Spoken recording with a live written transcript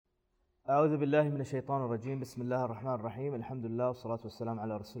أعوذ بالله من الشيطان الرجيم. بسم الله الرحمن الرحيم. الحمد لله والصلاة والسلام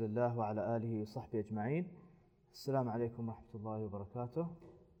على رسول الله وعلى آله وصحبه أجمعين. السلام عليكم ورحمة الله وبركاته.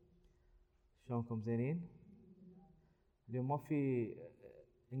 شلونكم زينين؟ اليوم ما في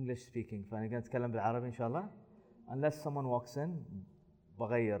English speaking فأنا قاعد أتكلم بالعربي إن شاء الله. Unless someone walks in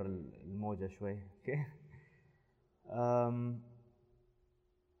بغير الموجة شوي. Okay.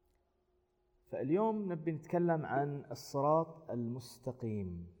 فاليوم نبي نتكلم عن الصراط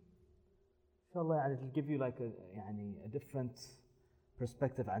المستقيم. إن شاء الله يعني it'll give you like a different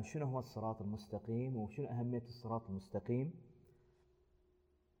perspective عن شنو هو الصراط المستقيم وشنو أهمية الصراط المستقيم.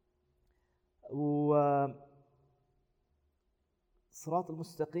 الصراط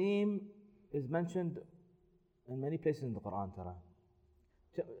المستقيم is mentioned in many places in the Quran ترى.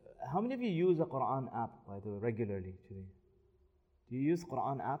 How many of you use a Quran app by the way regularly today? Do you use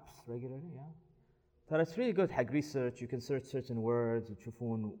Quran apps regularly? Yeah. ترى it's really good حق research. You can search certain words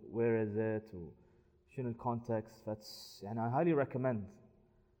وتشوفون where is it وشنو الcontext. That's يعني I highly recommend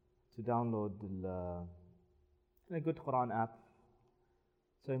to download a good Quran app.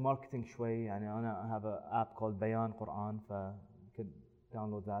 So marketing شوي يعني أنا I have an app called Bayan Quran ف you can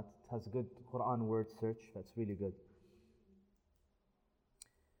download that. It has a good Quran word search. That's really good.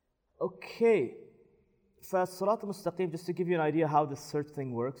 Okay. فالصراط المستقيم, just to give you an idea how this search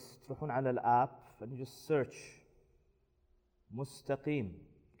thing works, تروحون على الاب and you just search مستقيم.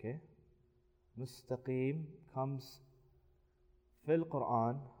 Okay. مستقيم comes في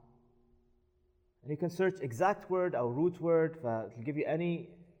القرآن and you can search exact word or root word it will give you any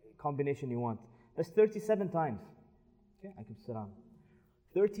combination you want. That's 37 times. Okay. عليكم السلام.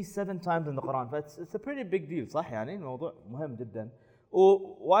 37 times in the Quran. It's a pretty big deal صح يعني الموضوع مهم جدا.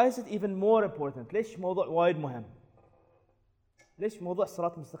 Why is it even more important? ليش موضوع وايد مهم؟ ليش موضوع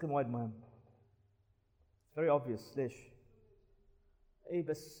الصراط المستقيم وايد مهم؟ Very obvious. ليش؟ اي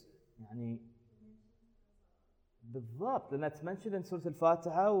بس يعني بالضبط لأنها تمنشن in سورة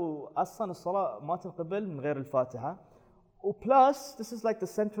الفاتحة وأصلا الصلاة ما تنقبل من غير الفاتحة. وبلس this is like the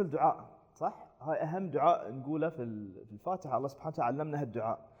central دعاء صح؟ هاي أهم دعاء نقوله في الفاتحة. الله سبحانه وتعالى علمنا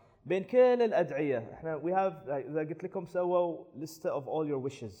هالدعاء. بين كل الأدعية احنا we have إذا قلت لكم سووا list of all your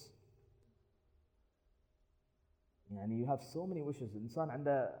wishes. يعني you have so many wishes. الإنسان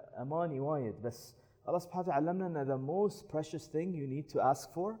عنده أماني وايد بس الله سبحانه وتعالى علمنا أن the most precious thing you need to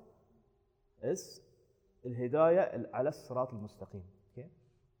ask for is الهداية على الصراط المستقيم. Okay.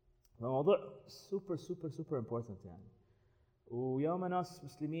 الموضوع super important يعني. ويوم ناس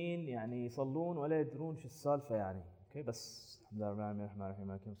مسلمين يعني يصلون ولا يدرون شو السالفة يعني. Okay. بس الحمد لله الرحمن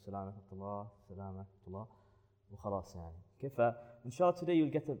الرحيم عليكم السلام ورحمة الله السلام ورحمة الله وخلاص يعني. كيف إن شاء الله today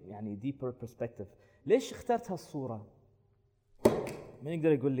you'll get a يعني deeper perspective. ليش اخترت هالصورة؟ من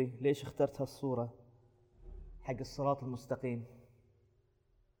يقدر يقول لي ليش اخترت هالصورة حق الصراط المستقيم؟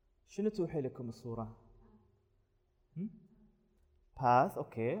 شنو توحي لكم الصورة؟ path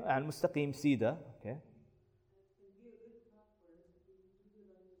okay يعني مستقيم سيدة okay.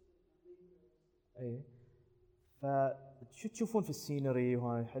 اي فشو تشوفون في السينري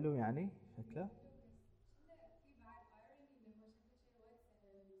وهاي حلو يعني شكله؟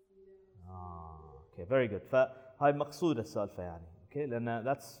 اوكي very good. فهاي مقصودة السالفة يعني اوكي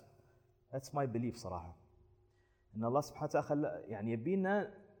لأن that's my belief صراحة إن الله سبحانه وتعالى يعني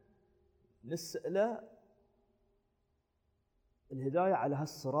يبينا نسأله الهداية على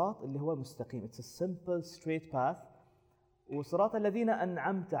هالصراط اللي هو مستقيم. It's a simple straight path. وصراط الذين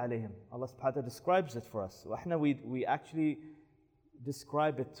أنعمت عليهم. Allah subhanahu wa ta'ala describes it for us. وإحنا we actually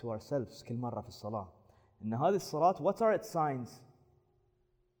describe it to ourselves كل مرة في الصلاة. إن هذا الصراط what are its signs؟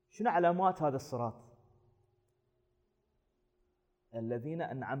 شنو علامات هذا الصراط؟ الذين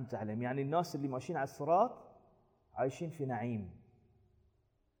أنعمت عليهم يعني الناس اللي ماشيين على الصراط عايشين في نعيم.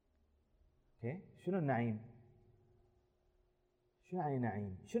 Okay. شنو النعيم؟ شنو يعني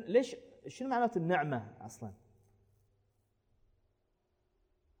نعيم؟ شنو معنات النعمة أصلاً؟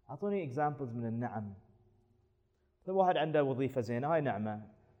 أعطوني examples من النعم. طيب واحد عنده وظيفة زينة هاي نعمة.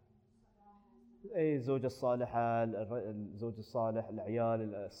 أي الزوجة الصالحة، الزوج الصالح،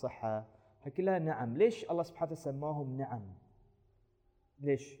 العيال، الصحة، هاي كلها نعم. ليش الله سبحانه سماهم نعم؟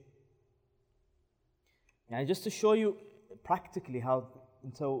 ليش؟ يعني just to show you practically how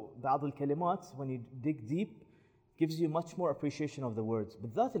أنتوا بعض الكلمات when you dig deep gives you much more appreciation of the words.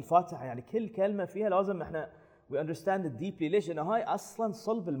 بالذات الفاتحة يعني كل كلمة فيها لازم احنا we understand it deeply. ليش؟ لأن هاي أصلاً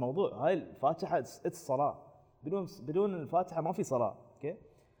صلب الموضوع. هاي الفاتحة it's صلاة. بدون الفاتحة ما في صلاة. Okay.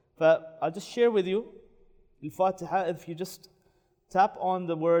 I'll just share with you الفاتحة. If you just tap on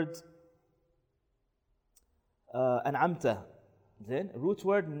the word أنعمت زين root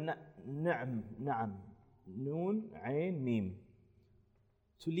word نعم نون عين ميم.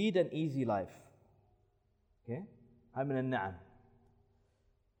 to lead an easy life. Okay? هاي من النعم.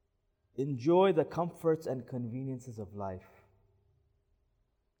 Enjoy the comforts and conveniences of life.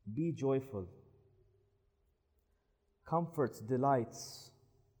 Be joyful. Comforts, delights.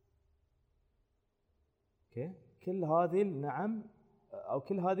 Okay? كل هذه النعم أو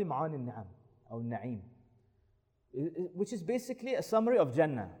كل هذه معاني النعم أو النعيم. Which is basically a summary of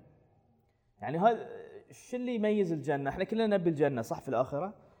جنة. يعني هذا شو اللي يميز الجنة؟ احنا كلنا نبي الجنة صح في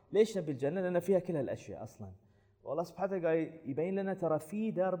الآخرة؟ ليش نبي الجنة؟ لأن فيها كل هالأشياء أصلاً. والله سبحانه وتعالى يبين لنا ترى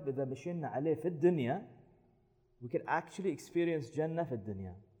في درب إذا مشينا عليه في الدنيا we can actually experience جنة في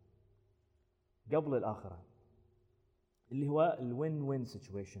الدنيا قبل الآخرة اللي هو الwin-win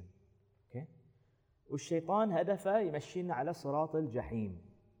situation. okay? والشيطان هدفه يمشينا على صراط الجحيم.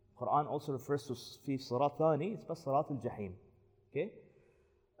 القرآن also refers to في صراط ثاني اسمه صراط الجحيم. okay?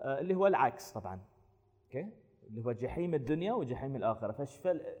 اللي هو العكس طبعا. okay? اللي هو جحيم الدنيا وجحيم الآخرة.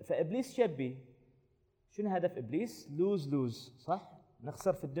 فإبليس شبي شنو هدف إبليس؟ lose صح؟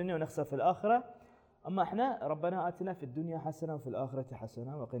 نخسر في الدنيا ونخسر في الآخرة. أما إحنا ربنا آتنا في الدنيا حسنة وفي الآخرة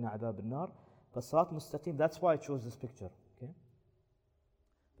حسنة وقنا عذاب النار. فالصراط مستقيم. That's why I chose this picture. Okay?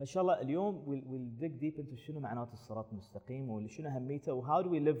 فإن شاء الله اليوم we'll dig deep into شنو معنات الصراط المستقيم وشنو أهميته و how do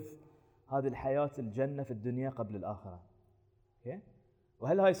we live هذه الحياة الجنة في الدنيا قبل الآخرة. okay?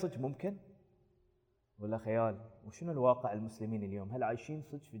 وهل هاي صدق ممكن ولا خيال؟ وشنو الواقع المسلمين اليوم؟ هل عايشين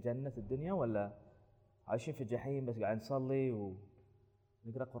صدق في جنة الدنيا ولا عايشين في الجحيم بس قاعد نصلي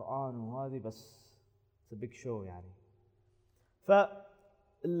ونقرأ قرآن وهذه بس it's a big show يعني.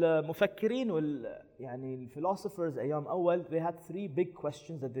 فالمفكرين يعني الفلسفرز أيام أول they had 3 big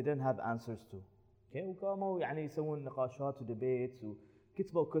questions that they didn't have answers to. okay? وقاموا يعني يسوون نقاشات وديبيتس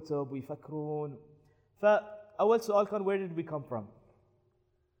وكتبوا كتب ويفكرون. فأول سؤال كان where did we come from؟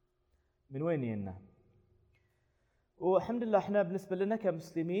 من وين جينا؟ والحمد لله احنا بالنسبة لنا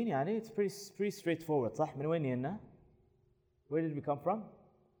كمسلمين يعني it's pretty straightforward صح؟ من وين جينا؟ Where did we come from?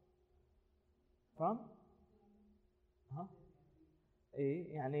 From?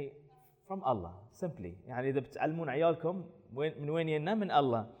 إيه يعني from Allah simply. يعني إذا بتعلمون عيالكم من وين جينا؟ من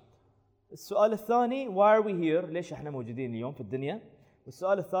الله. السؤال الثاني why are we here؟ ليش احنا موجودين اليوم في الدنيا؟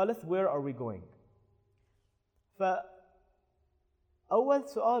 والسؤال الثالث where are we going؟ فأول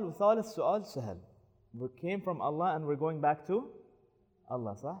سؤال وثالث سؤال سهل. We came from Allah and we're going back to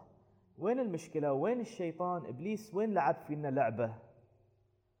Allah صح؟ وين المشكلة؟ وين الشيطان إبليس وين لعب فينا لعبة؟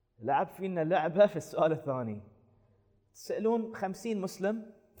 لعب فينا لعبة في السؤال الثاني. تسألون 50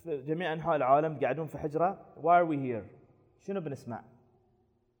 مسلم في جميع أنحاء العالم قاعدون في حجرة why are we here؟ شنو بنسمع؟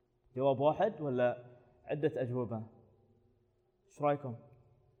 جواب واحد ولا عدة أجوبة؟ إيش رأيكم؟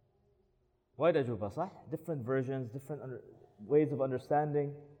 وايد أجوبة صح؟ different versions, different ways of understanding.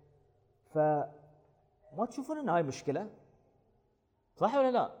 ما تشوفون ان هاي مشكلة؟ صح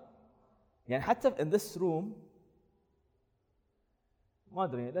ولا لا؟ يعني حتى in this room ما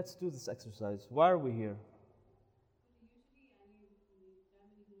ادري let's do this exercise. Why are we here?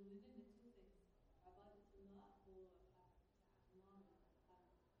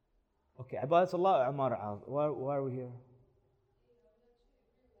 Okay, عبادة الله وإعمار الأرض. Why are we here?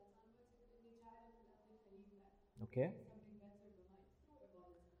 Okay.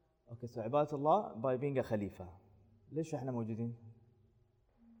 Okay, so عبادة الله by being a خليفة. ليش احنا موجودين؟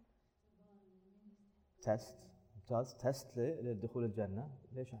 تست ممتاز تست للدخول الجنة.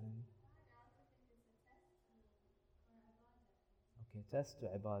 ليش احنا؟ اوكي تست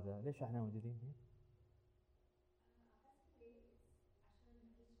وعبادة. ليش احنا موجودين هنا؟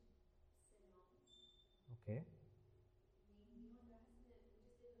 اوكي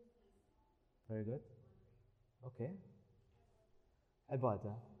very good. اوكي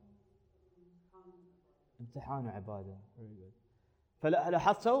عبادة امتحان وعبادة very good.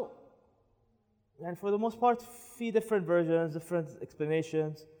 فلاحظتوا يعني for the most part في different versions different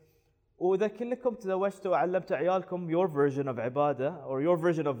explanations. وإذا كلكم تزوجتوا وعلمتوا عيالكم your version of عبادة or your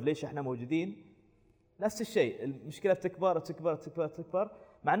version of ليش احنا موجودين نفس الشيء. المشكلة بتكبر وتكبر وتكبر وتكبر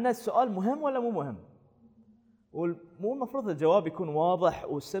مع أن السؤال مهم ولا مو مهم؟ ومو المفروض الجواب يكون واضح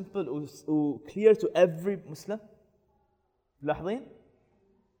وسمبل وclear to every مسلم؟ ملاحظين؟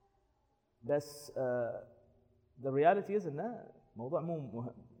 بس the reality is إنه موضوع مو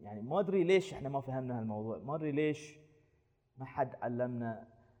مهم. يعني ما أدري ليش إحنا ما فهمنا هالموضوع. ما أدري ليش ما حد علمنا.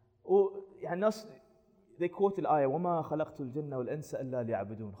 ويعني الناس they quote الآية وما خلقت الجن والإنس إلا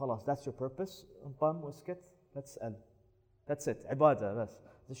ليعبدون. خلاص that's your purpose. انطم واسكت لا تسأل. that's it عبادة بس.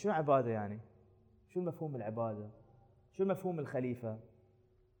 شنو عبادة يعني؟ شو مفهوم العبادة؟ شو مفهوم الخليفة؟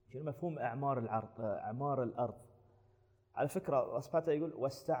 شو مفهوم أعمار الأرض؟ على فكرة الله سبحانه يقول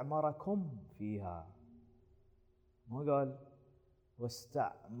واستعمركم فيها. ما قال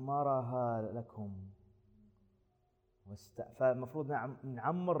واستعمرها لكم. فالمفروض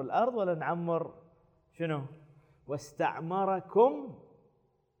نعمر الأرض ولا نعمر شنو؟ واستعمركم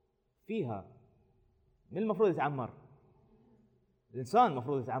فيها. من المفروض يتعمر؟ الإنسان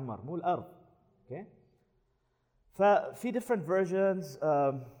المفروض يتعمر مو الأرض. okay. ففي different versions.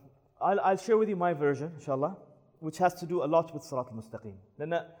 I'll share with you my version إن شاء الله, which has to do a lot with الصراط المستقيم.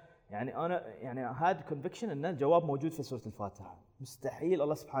 لأن يعني أنا يعني had conviction أن الجواب موجود في سورة الفاتحة. مستحيل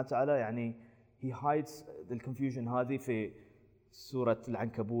الله سبحانه وتعالى يعني he hides the confusion هذه في سورة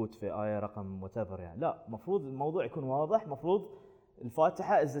العنكبوت في آية رقم whatever يعني. لا, مفروض الموضوع يكون واضح. مفروض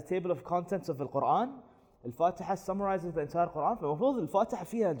الفاتحة is the table of contents of القرآن. الفاتحة summarizes the entire Quran. فالمفروض الفاتحة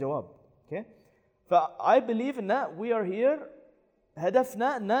فيها الجواب. okay. I believe أن we are here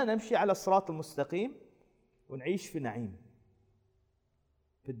هدفنا أن نمشي على الصراط المستقيم ونعيش في نعيم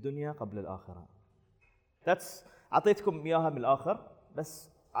في الدنيا قبل الآخرة. أعطيتكم إياها من الآخر, بس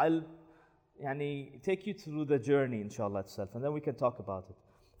I'll يعني take you through the journey إن شاء الله itself and then we can talk about it.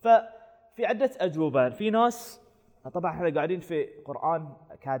 ففي عدة أجوبة. في ناس, طبعا احنا قاعدين في قرآن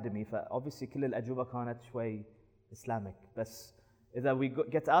أكاديمي, فobviously كل الأجوبة كانت شوي Islamic, بس إذا we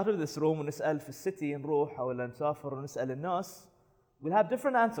get out of this room ونسأل في السيتي نروح ولا نسافر ونسأل الناس, we'll have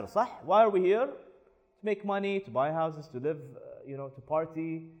different answers. صح? Why are we here? To make money, to buy houses, to live, to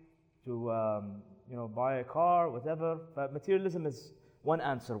party, to buy a car, whatever. But materialism is one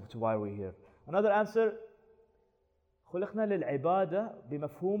answer to why we're here. Another answer, خلقنا للعبادة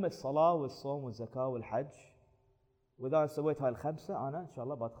بمفهوم الصلاة والصوم والزكاة والحج. وإذا سويت هاي الخمسة أنا إن شاء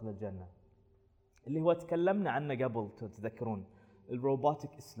الله بدخل الجنة. اللي هو تكلمنا عنه قبل, تتذكرون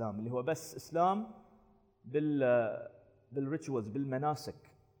الروبوتيك إسلام, اللي هو بس إسلام بالريتشوالز, بالمناسك.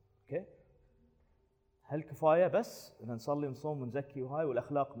 okay. هل كفاية بس إن نصلي ونصوم ونزكي وهاي,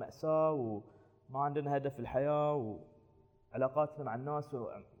 والأخلاق مأساة وما عندنا هدف في الحياة وعلاقاتنا مع الناس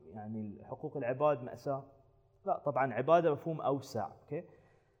يعني حقوق العباد مأساة؟ لا, طبعا عبادة مفهوم أوسع. okay.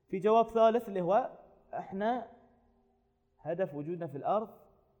 في جواب ثالث اللي هو إحنا هدف وجودنا في الأرض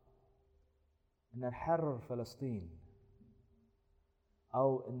أن نحرر فلسطين,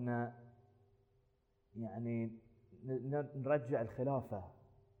 أو أن يعني نرجع الخلافة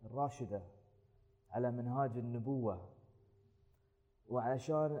الراشدة على منهاج النبوة,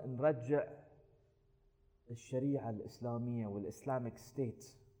 وعشان نرجع الشريعة الإسلامية والإسلاميك ستيت.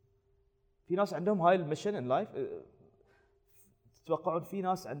 في ناس عندهم هاي الميشن in life. تتوقعون في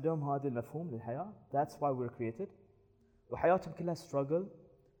ناس عندهم هذا المفهوم للحياة؟ That's why we're created. وحياتهم كلها struggle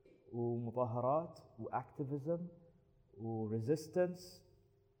ومظاهرات وactivism وresistance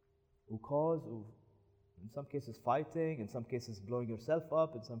وcause, in some cases fighting, in some cases blowing yourself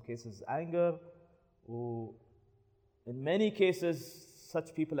up, in some cases anger. In many cases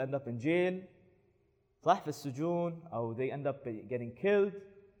such people end up in jail, صح, في السجون, أو they end up getting killed,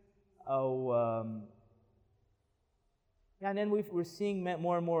 أو يعني, and we're seeing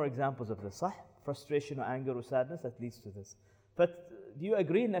more and more examples of this. صح, frustration or anger or sadness that leads to this. But do you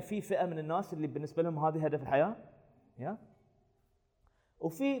agree إن في فئة من الناس اللي بالنسبة لهم هذه هدف الحياة؟ yeah.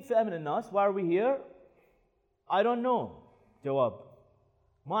 وفي فئة من الناس, why are we here? I don't know. جواب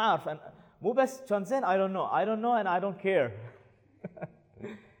ما أعرف. مو بس كان زين I don't know and I don't care.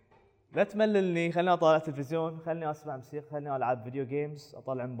 لا تمللني, خليني أطالع تلفزيون, خليني أسمع موسيقى, خليني ألعب فيديو جيمز,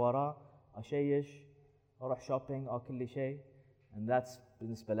 أطالع مباراة, أشيش, أروح شوبينج, أكل لي شيء, and that's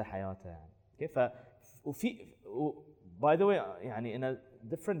بالنسبة له حياته يعني. okay. وفي by the way يعني in a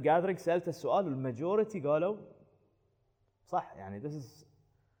different gathering سألت السؤال والمajority قالوا صح, يعني this is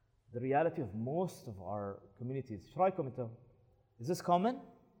the reality of most of our communities. ايش رايكم انتم؟ Is this common?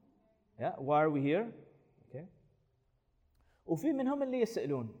 Yeah, why are we here? Okay. وفي منهم اللي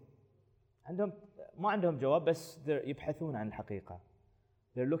يسألون, عندهم ما عندهم جواب, بس يبحثون عن الحقيقة.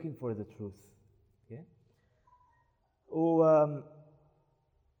 They're looking for the truth. Okay.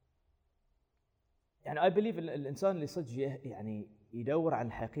 يعني I believe الإنسان اللي صدق يعني يدور عن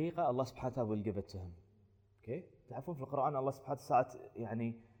الحقيقة, الله سبحانه وتعالى will give it to him. Okay. تعرفون في القرآن الله سبحانه وتعالى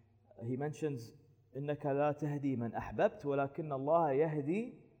يعني he mentions إنك لا تهدي من أحببت ولكن الله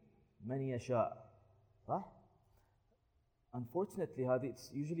يهدي من يشاء. صح؟ Unfortunately هذه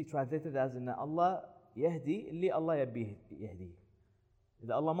it's usually translated as إن الله يهدي اللي الله يبيه يهديه.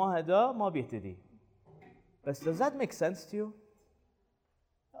 إذا الله ما هداه ما بيهتدي. بس does that make sense to you؟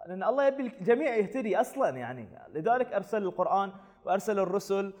 لأن الله يبي الجميع يهتدي أصلاً يعني. لذلك أرسل القرآن وأرسل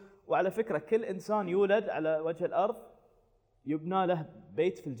الرسل. وعلى فكرة كل إنسان يولد على وجه الأرض يبنى له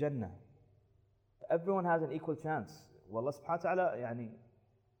بيت في الجنة. Everyone has an equal chance. والله سبحانه وتعالى يعني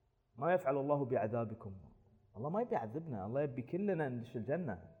ما يفعل الله بعذابكم. الله ما يبي يعذبنا, الله يبي كلنا ندش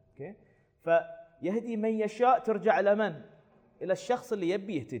الجنة. okay? فيهدي من يشاء ترجع إلى من؟ الى الشخص اللي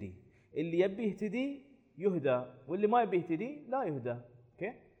يبي يهتدي. اللي يبي يهتدي يهدى، واللي ما يبي يهتدي لا يهدى.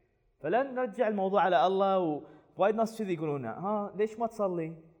 اوكي؟ فلا نرجع الموضوع على الله. وايد ناس كذي يقولون ها ليش ما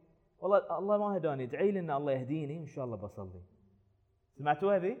تصلي؟ والله الله ما هداني، ادعي لي ان الله يهديني وان شاء الله بصلي.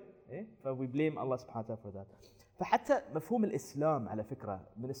 سمعتوا هذه؟ ايه؟ فوي بليم الله سبحانه وتعالى فور ذات. فحتى مفهوم الاسلام على فكره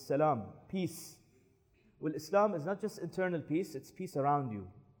من السلام، peace. والاسلام is not just internal peace, it's peace around you.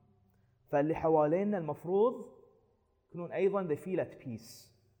 فاللي حوالينا المفروض يكونون ايضا they feel at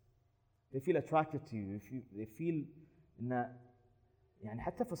peace. They feel attracted to you. They feel ان يعني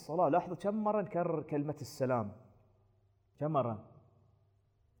حتى في الصلاه لاحظوا كم مره نكرر كلمه السلام. كم مره؟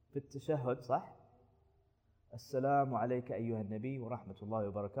 في التشهد صح؟ السلام عليك ايها النبي ورحمه الله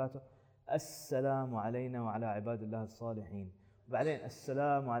وبركاته. السلام علينا وعلى عباد الله الصالحين. وبعدين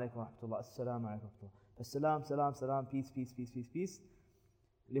السلام عليكم ورحمه الله. السلام عليكم ورحمه الله. فالسلام سلام سلام peace peace peace peace peace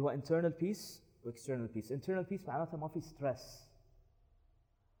اللي هو internal peace و external peace. internal peace معناته ما في stress.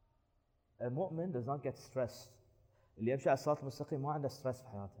 المؤمن does not get stressed. اللي يمشي على الصراط المستقيم ما عنده ستريس في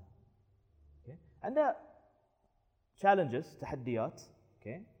حياته. اوكي؟ عنده challenges تحديات،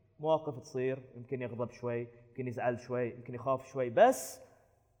 اوكي؟ مواقف تصير، يمكن يغضب شوي، يمكن يزعل شوي، يمكن يخاف شوي، بس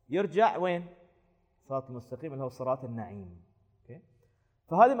يرجع وين؟ الصراط المستقيم اللي هو صراط النعيم. اوكي؟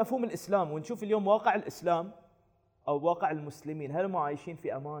 فهذا مفهوم الاسلام. ونشوف اليوم واقع الاسلام او واقع المسلمين، هل هم عايشين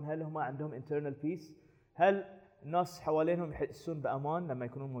في امان؟ هل هم عندهم internal peace؟ هل الناس حوالينهم يحسون بامان لما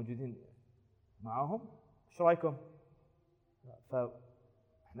يكونون موجودين معاهم؟ ايش رايكم؟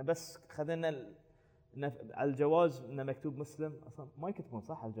 فاحنا بس خذينا على الجواز انه مكتوب مسلم، اصلا ما يكتبون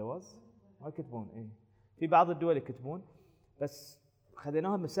صح على الجواز؟ ما يكتبون. ايه في بعض الدول يكتبون، بس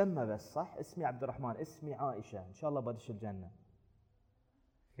خذيناها مسمى بس صح؟ اسمي عبد الرحمن، اسمي عائشه، ان شاء الله بدش الجنه.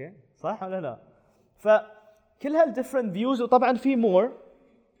 اوكي؟ صح ولا لا؟ فكل هالديفرنت فيوز. وطبعا في مور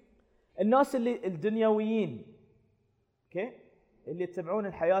الناس اللي الدنيويين، اوكي؟ اللي يتبعون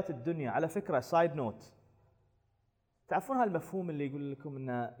الحياه الدنيا. على فكره سايد نوت، تعرفون هالمفهوم اللي يقول لكم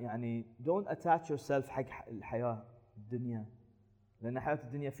انه يعني don't attach yourself حق الحياه الدنيا، لان حياه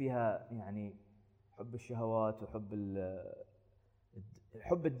الدنيا فيها يعني حب الشهوات وحب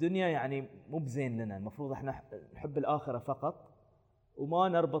حب الدنيا يعني مو بزين لنا. المفروض احنا نحب الاخره فقط وما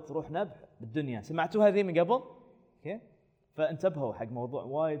نربط روحنا بالدنيا. سمعتوا هذه من قبل؟ اوكي؟ فانتبهوا حق موضوع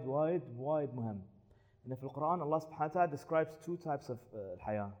وايد وايد وايد مهم. ان في القران الله سبحانه وتعالى describes two types of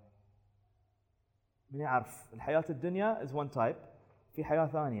الحياه. من يعرف؟ الحياة الدنيا is one type، في حياة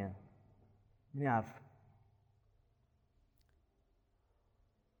ثانية. من يعرف؟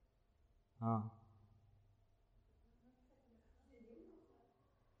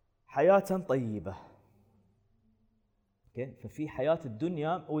 حياة طيبة. اوكي؟ ففي حياة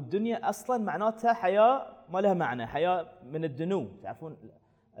الدنيا، والدنيا اصلا معناتها حياة ما لها معنى، حياة من الدنو، تعرفون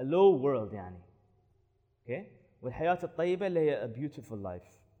a low world يعني. اوكي؟ والحياة الطيبة اللي هي a beautiful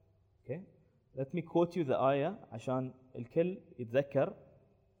life. اوكي؟ Let me quote you the آية عشان الكل يتذكر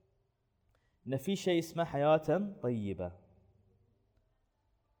إن في شيء اسمه حياة طيبة.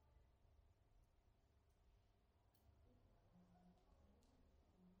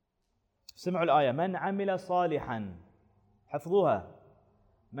 سمعوا الآية: من عمل صالحا، حفظوها،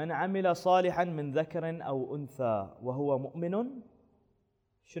 من عمل صالحا من ذكر أو أنثى وهو مؤمن،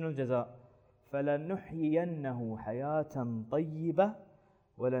 شنو الجزاء؟ فلنحيينه حياة طيبة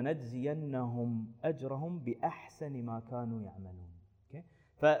ولنجزينهم أجرهم بأحسن ما كانوا يعملون. okay?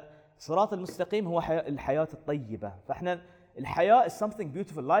 فصراط المستقيم هو الحياة الطيبة. فإحنا الحياة is something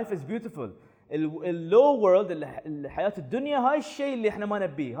beautiful, life is beautiful. اللو وورلد، الحياة الدنيا، هاي الشيء اللي إحنا ما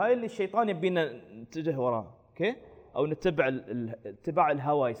نبيه، هاي اللي الشيطان يبينا نتجه وراه. okay? أو نتبع اتباع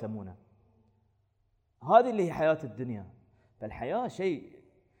الهوى يسمونه. هذه اللي هي حياة الدنيا. فالحياة شيء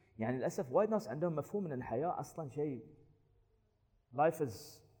يعني للأسف وايد ناس عندهم مفهوم أن الحياة أصلاً شيء life is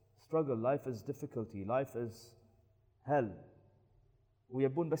struggle, life is difficulty, life is hell.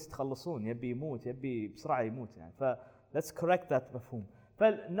 ويبون بس تخلصون، يبي يموت، يبي بسرعة يموت يعني. let's correct that مفهوم.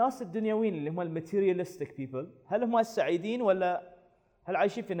 فالناس الدنيويين اللي هم materialistic people، هل هم سعيدين ولا هل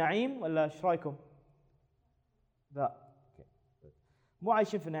عايشين في نعيم ولا ايش رايكم؟ لا. مو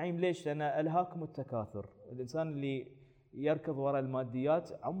عايشين في نعيم. ليش؟ لأن ألهاكم التكاثر. الإنسان اللي يركض وراء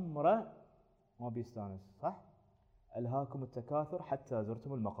الماديات عمره ما بيستانس، صح؟ ألهاكم التكاثر حتى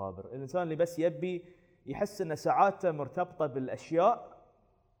زرتم المقابر. الإنسان اللي بس يبي يحس أن سعادته مرتبطة بالأشياء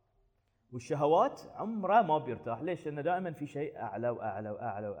والشهوات عمره ما بيرتاح. ليش؟ لأنه دائما في شيء أعلى وأعلى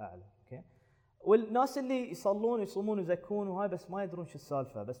وأعلى وأعلى. أوكي؟ والناس اللي يصلون ويصومون ويزكون وهاي بس ما يدرون شو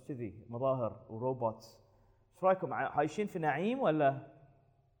السالفة، بس كذي مظاهر وروبوتس. ايش رايكم؟ عايشين في نعيم ولا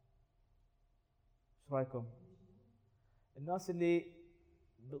ايش رايكم؟ الناس اللي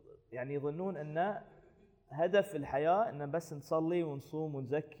يعني يظنون ان هدف الحياة ان بس نصلي ونصوم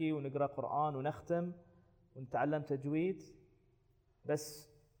ونزكي ونقرأ قرآن ونختم ونتعلم تجويد،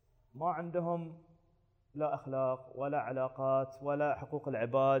 بس ما عندهم لا أخلاق ولا علاقات ولا حقوق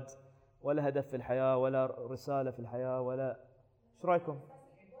العباد ولا هدف في الحياة ولا رسالة في الحياة ولا. ايش رايكم؟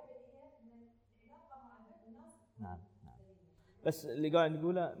 نعم نعم. بس اللي قاعد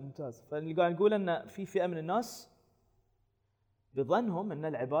نقوله ممتاز، فاللي قاعد نقوله ان في فئة من الناس بظنهم ان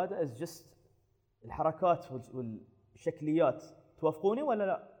العبادة is just الحركات والشكليات. توافقوني ولا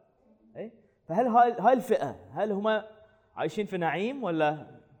لا؟ اي، فهل هاي الفئة هل هم عايشين في نعيم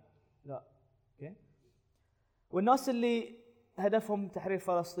ولا لا؟ اوكي. والناس اللي هدفهم تحرير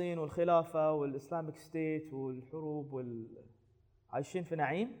فلسطين والخلافة والإسلامك ستيت والحروب عايشين في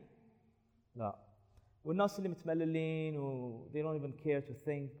نعيم؟ لا. والناس اللي متمللين و they don't even care to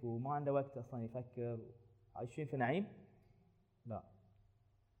think وما عنده وقت أصلا يفكر عايشين في نعيم؟ لا.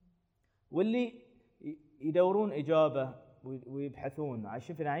 واللي يدورون إجابة ويبحثون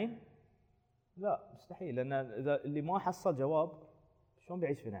عايشين في نعيم؟ لا مستحيل، لأن إذا اللي ما حصل جواب شلون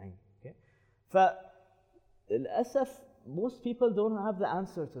بيعيش في نعيم؟ okay. فللأسف most people don't have the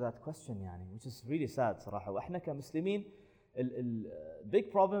answer to that question يعني which is really sad صراحة. وإحنا كمسلمين big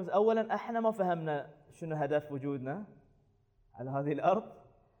problems أولا إحنا ما فهمنا شنو هدف وجودنا على هذه الأرض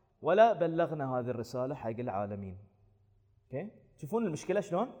ولا بلغنا هذه الرسالة حق العالمين. okay. تشوفون المشكلة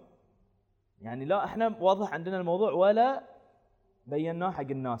شلون؟ يعني لا إحنا واضح عندنا الموضوع ولا بيناه حق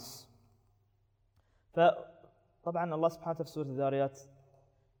الناس. فطبعا الله سبحانه وتعالى في سورة الذاريات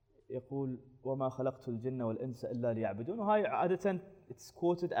يقول وما خلقت الجن والإنس إلا ليعبدون، وهاي عادة it's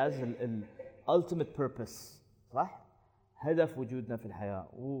quoted as the ultimate purpose، صح؟ هدف وجودنا في الحياة،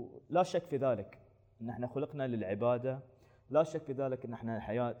 ولا شك في ذلك إن احنا خلقنا للعبادة، لا شك في ذلك إن احنا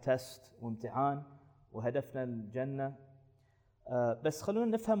الحياة تست وامتحان وهدفنا الجنة. بس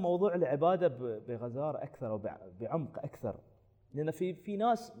خلونا نفهم موضوع العبادة بغزارة أكثر وبعمق أكثر، لأن في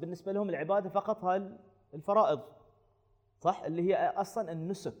ناس بالنسبة لهم العبادة فقط هاي الفرائض، صح؟ اللي هي أصلا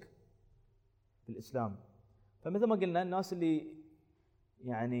النسك في الإسلام. فمثل ما قلنا الناس اللي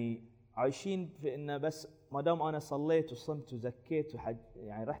يعني عايشين في إنه بس ما دام أنا صليت وصمت وزكيت وحج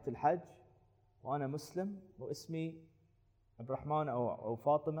يعني رحت الحج وأنا مسلم واسمي عبد الرحمن أو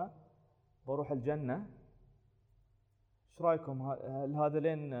فاطمة بروح الجنة. إيش رأيكم؟ هل هذا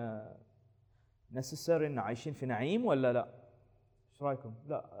لين نسيسري إنه عايشين في نعيم ولا لا؟ إيش رأيكم؟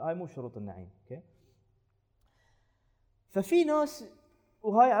 لا، هاي مو شروط النعيم. أوكي. ففي ناس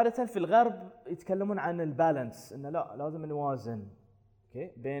وهاي عادة في الغرب يتكلمون عن البالانس، إنه لا لازم نوازن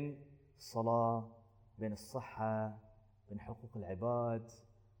أوكي بين الصلاة، بين الصحة، بين حقوق العباد،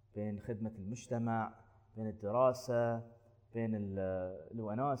 بين خدمة المجتمع، بين الدراسة، بين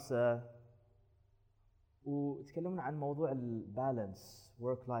الوناسة، ويتكلمون عن موضوع البالانس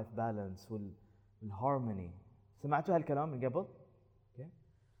work life balance والهارموني. سمعتوا هالكلام من قبل؟ أوكي.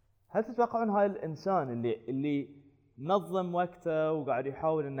 هل تتوقعون هاي الإنسان اللي منظم وقته وقاعد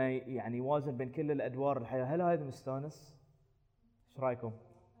يحاول انه يعني يوازن بين كل الادوار الحياه، هل هذا مستانس؟ ايش رايكم؟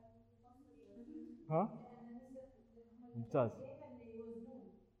 ها؟ ممتاز. اي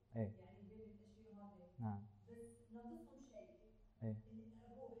يعني بين الاشياء هذه. نعم. بس ناقصهم شيء. اي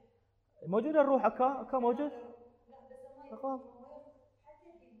الروح. موجود الروح اكا موجود؟ لا بس هم حتى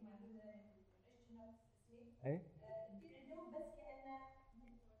الدين هم مثلا عشت هناك 9 سنين. اي الدين عندهم بس كانه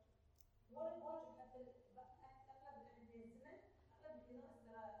واجب. حتى اغلب الاحيان الزمن اغلب الكنائس ترى عندهم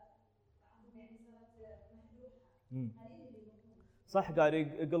يعني صارت محلوحه. قليل اللي يروحون. صح، قاعد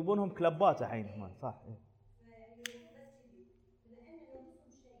يقلبونهم كلبات الحين هم، صح. فيعني يروحون بس كذي، فلان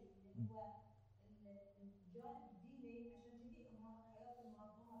ناقصهم شيء اللي هو الجانب الديني، عشان كذي هم حياتهم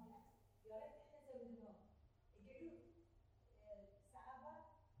منظمه. بالعكس يا ريت احنا نسوي مثلهم. يقعدون ساعات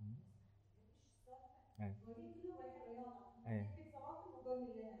ايش السالفه؟ قاعدين كلهم رايحين رياضه، في صلاتهم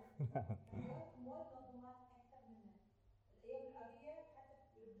وقومين لها. حياتهم وايد منظمات اكثر منا. الايام العاديه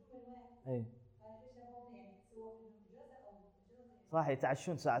حتى يردون من وين؟ فاحنا شبابنا يعني سواء عندهم اجازه او اجازه يعني صح،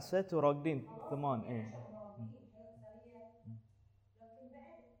 يتعشون الساعه 6 وراقدين 8. اي لكن بعد مو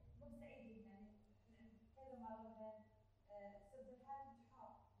بسعيدين. يعني كذا مره مثلا صرت الحال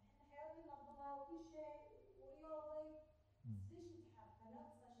انتحار، احنا حياتنا منظمه وكل شيء ورياضي، ليش انتحار؟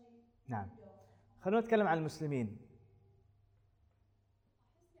 فناقصه شيء. نعم. خلونا نتكلم عن المسلمين.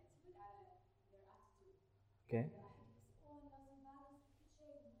 احس يعتمد على their attitude. اوكي. اذا احد يحس لازم بالانس في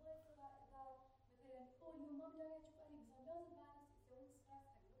كل شيء وما يصير اذا مثلا اليوم ما اقدر اشوف اهلي بس انا لازم بالانس، يسوون ستريس حق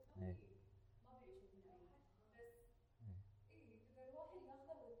روحهم، ما بيعيشون بنعيم. بس اذا الواحد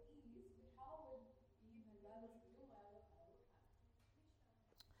ياخذه with ease ويحاول يجيب هالبالانس بدون ما يضغط على روحه.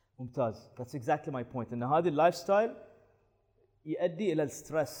 ممتاز. That's exactly my point. ان هذا اللايف ستايل يؤدي الى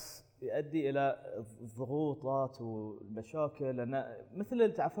الستريس يؤدي الى الضغوطات والمشاكل، لان مثل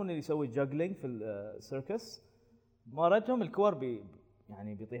اللي تعرفون اللي يسوي جاجلينج في السيركس، مارتهم الكور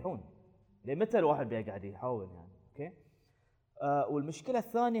يعني بيطيحون. لمتى الواحد بيقعد يحاول يعني؟ اوكي. والمشكله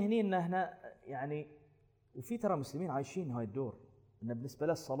الثانيه هني ان احنا يعني، وفي ترى مسلمين عايشين هاي الدور، انه بالنسبه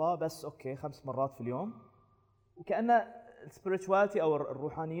له الصلاه بس اوكي 5 مرات في اليوم، وكأن السبيريتواليتي او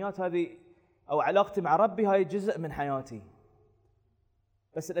الروحانيات هذه او علاقتي مع ربي هاي جزء من حياتي.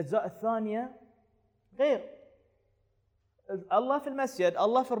 بس الاجزاء الثانيه غير. الله في المسجد،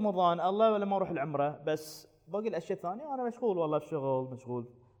 الله في رمضان، الله لما اروح العمره، بس باقي الاشياء الثانيه انا مشغول والله في شغل، مشغول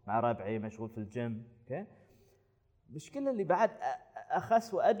مع ربعي، مشغول في الجيم. اوكي. المشكله اللي بعد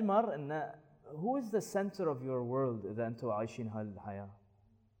اخس وادمر انه who is the center of your world اذا انتم عايشين هالحياه؟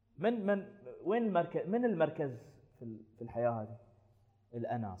 وين المركز؟ من المركز في الحياه هذه؟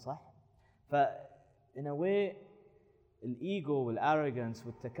 الانا، صح؟ ف in a way الايجو والاريجنس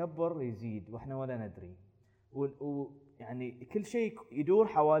والتكبر يزيد واحنا ولا ندري، ويعني كل شيء يدور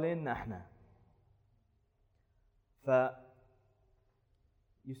حواليننا احنا. ف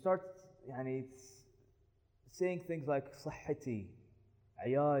you start يعني saying things like صحتي،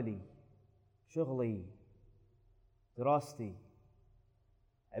 عيالي، شغلي، دراستي،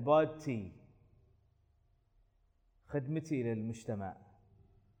 عبادتي، خدمتي للمجتمع.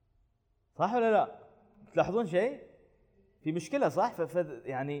 صح ولا لا؟ تلاحظون شيء؟ في مشكلة، صح؟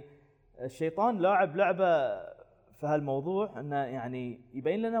 يعني الشيطان لاعب لعبة في هالموضوع، انه يعني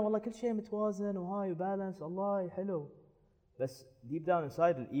يبين لنا والله كل شيء متوازن وهاي بالانس، الله حلو، بس deep down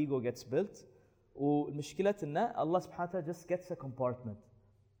inside الego gets built. والمشكلة انه الله سبحانه وتعالى just gets a compartment.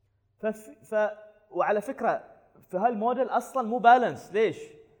 وعلى فكرة في هالموديل اصلا مو بالانس. ليش؟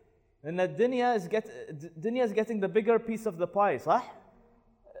 لان الدنيا is getting the bigger piece of the pie، صح؟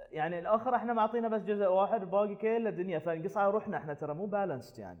 يعني الاخر احنا معطينا بس جزء واحد، باقي كله الدنيا، فنقص على روحنا احنا، ترى مو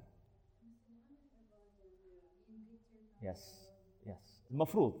بالانسد يعني. يس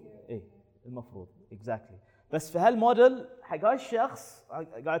المفروض، ايه المفروض exactly. بس في هالموديل حق هاي الشخص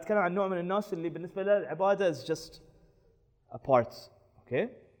قاعد اتكلم عن نوع من الناس اللي بالنسبه له العباده is just a part. اوكي.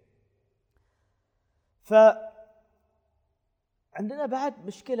 ف عندنا بعد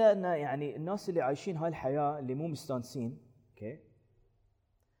مشكله انه يعني الناس اللي عايشين هاي الحياه اللي مو مستانسين، اوكي،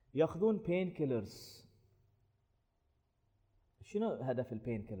 ياخذون بين كيلرز. شنو هدف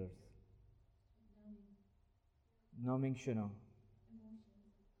البين كيلرز؟ نومينج شنو؟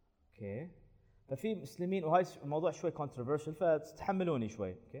 اوكي. ففي مسلمين، وهاي الموضوع شوي كونتروفيرشل فتتحملوني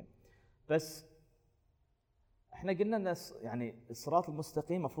شوي، اوكي، بس احنا قلنا ان يعني الصراط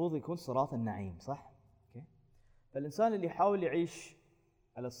المستقيم مفروض يكون صراط النعيم، صح؟ اوكي. فالانسان اللي يحاول يعيش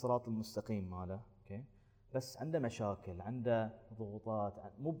على الصراط المستقيم ماله، اوكي، بس عنده مشاكل، عنده ضغوطات،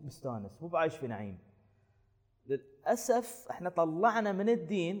 مو مستانس، مو بعايش في نعيم. للاسف احنا طلعنا من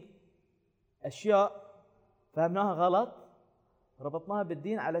الدين اشياء فهمناها غلط، ربطناها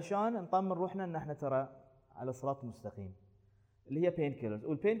بالدين علشان نطمن روحنا ان احنا ترى على صراط مستقيم، اللي هي بين كيلرز.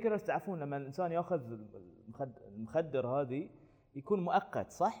 والبين كيلرز تعرفون لما الانسان ياخذ المخدر هذه يكون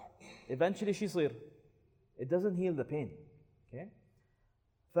مؤقت، صح؟ eventually شو يصير؟ it doesn't heal the pain. اوكي.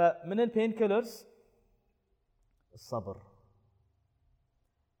 فمن البين كيلرز الصبر.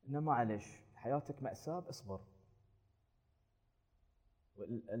 انه معلش حياتك مأساة، اصبر،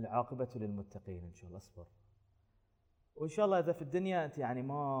 والعاقبة للمتقين ان شاء الله، اصبر. وان شاء الله اذا في الدنيا انت يعني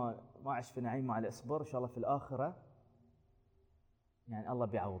ما عشت في نعيم مع الاصبر، ان شاء الله في الاخره يعني الله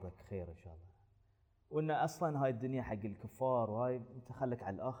بيعوضك خير ان شاء الله. وان اصلا هاي الدنيا حق الكفار، وهاي انت خليك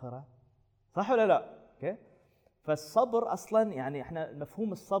على الاخره، صح ولا لا؟ اوكي. فالصبر اصلا يعني احنا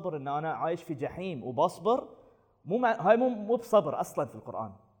مفهوم الصبر ان انا عايش في جحيم وبصبر، هاي مو بصبر اصلا في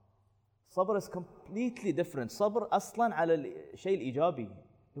القران. الصبر is completely different. صبر اصلا على الشيء الايجابي،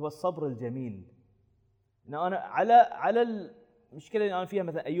 هو الصبر الجميل. إن أنا على المشكلة اللي أنا فيها،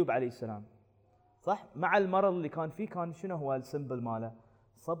 مثلا أيوب عليه السلام، صح؟ مع المرض اللي كان فيه، كان شنو هو السمبل ماله؟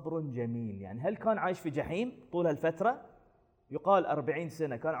 صبر جميل. يعني هل كان عايش في جحيم طول هالفترة؟ يقال 40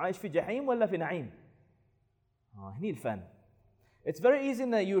 سنة كان عايش في جحيم ولا في نعيم؟ هني الفن. It's very easy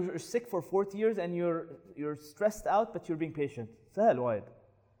that you're sick for 40 years and you're stressed out but you're being patient. سهل وايد.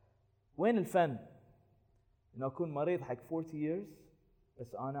 وين الفن؟ إنه أكون مريض حق 40 years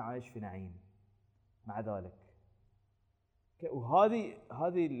بس أنا عايش في نعيم مع ذلك.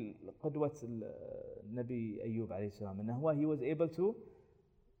 وهذه قدوة النبي أيوب عليه السلام، أنه هو he was able to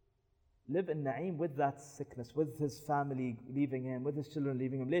live in نعيم with that sickness, with his family leaving him, with his children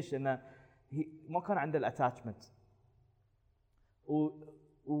leaving him. ليش؟ لأنه ما كان عنده الاتاتشمنت،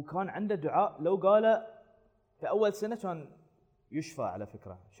 وكان عنده دعاء لو قاله في أول سنة كان يشفى. على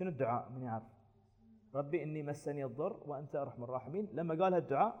فكرة شنو الدعاء؟ من يعرف؟ ربي إني مسني الضر وأنت أرحم الراحمين. لما قال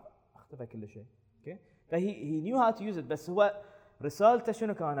هالدعاء اختفى كل شيء. اوكي، فهي knew how to use it، بس هو رسالته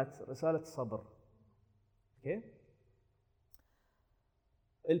شنو كانت؟ رسالة الصبر. اوكي،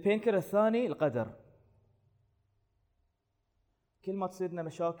 البينكر الثاني القدر. كل ما تصيرنا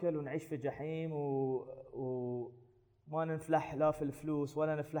مشاكل ونعيش في جحيم وما نفلح لا في الفلوس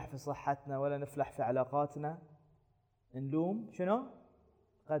ولا نفلح في صحتنا ولا نفلح في علاقاتنا، نلوم شنو؟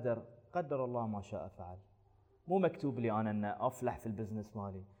 قدر الله ما شاء فعل. مو مكتوب لي انا ان افلح في البزنس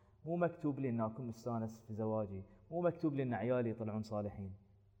مالي، مو مكتوب لي ان اكون مستانس في زواجي، مو مكتوب لي ان عيالي يطلعون صالحين،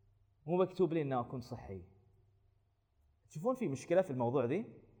 مو مكتوب لي ان اكون صحي. تشوفون في مشكله في الموضوع ذي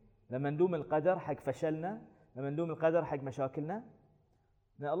لما نلوم القدر حق فشلنا، لما نلوم القدر حق مشاكلنا.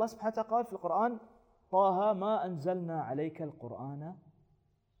 لأن الله سبحانه وتعالى قال في القرآن: طه ما أنزلنا عليك القرآن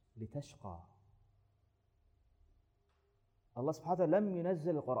لتشقى. الله سبحانه وتعالى لم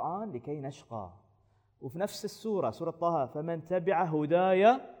ينزل القرآن لكي نشقى. وفي نفس السورة، سورة طه: فمن تبع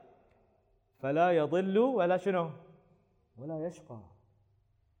هداي فلا يضل ولا شنو ولا يشقى.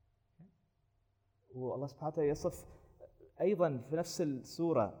 والله سبحانه وتعالى يصف أيضا في نفس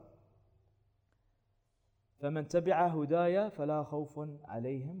السورة: فمن تبع هداي فلا خوف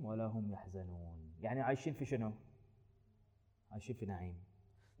عليهم ولا هم يحزنون. يعني عايشين في شنو؟ عايشين في نعيم.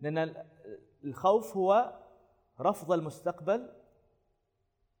 لأن الخوف هو رفض المستقبل،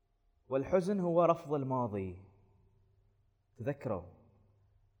 والحزن هو رفض الماضي. تذكروا،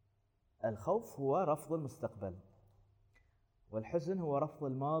 الخوف هو رفض المستقبل، والحزن هو رفض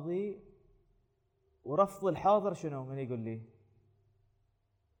الماضي، ورفض الحاضر شنو؟ من يقول لي؟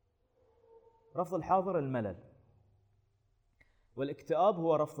 رفض الحاضر الملل، والاكتئاب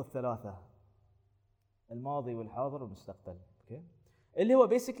هو رفض الثلاثة: الماضي والحاضر والمستقبل. اوكي، اللي هو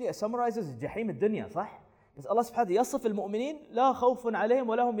بيسكلي سمرايزز جحيم الدنيا، صح؟ بس الله سبحانه وتعالى يصف المؤمنين: لا خوف عليهم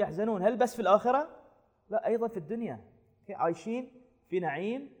ولا هم يحزنون. هل بس في الآخرة؟ لا، أيضا في الدنيا. اوكي، عايشين في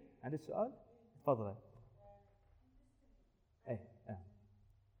نعيم. عندك سؤال؟ تفضل. ايه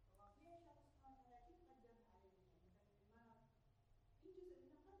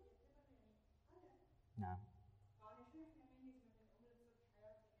نعم.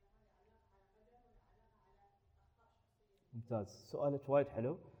 ممتاز، سؤالك وايد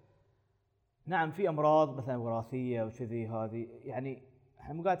حلو. نعم، في امراض مثلا وراثيه وكذي، هذه يعني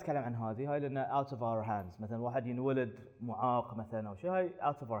احنا مو قاعد نتكلم عن هاي لان out of our hands. مثلا واحد ينولد معاق مثلا او شيء، هاي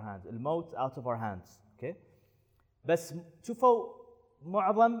out of our hands. الموت out of our hands. اوكي، بس شوفوا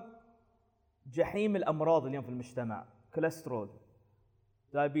معظم جحيم الامراض اليوم في المجتمع: كوليسترول،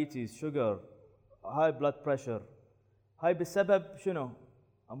 دايابيتيز، شوجر، هاي بلاد بريشر. هاي بسبب شنو؟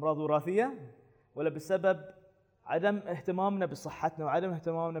 امراض وراثيه، ولا بسبب عدم اهتمامنا بصحتنا وعدم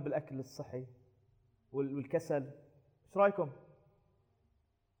اهتمامنا بالاكل الصحي والكسل؟ ايش رايكم؟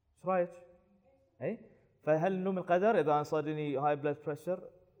 ايش رايك؟ اي، فهل نلوم القدر اذا انا صادني هاي بلاد بريشر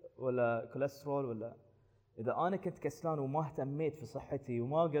ولا كوليسترول، ولا اذا انا كنت كسلان وما اهتميت في صحتي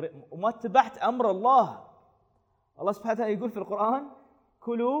وما اتبعت امر الله؟ الله سبحانه وتعالى يقول في القران: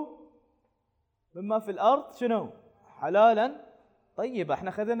 كلوا مما في الارض شنو؟ حلالا طيبا. احنا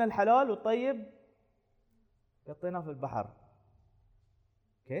اخذنا الحلال والطيب حطيناه في البحر.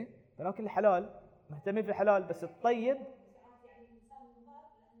 اوكي، فناكل الحلال، مهتمين في الحلال، بس الطيب يعني الانسان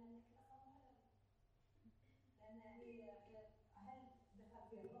مضار لان الاكل اصلا حلال، لان هل دخل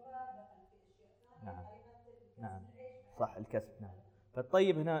في الربا، دخل في اشياء ثانيه، نعم. طريقه الكسب نعم، العيش صح، الكسب. نعم،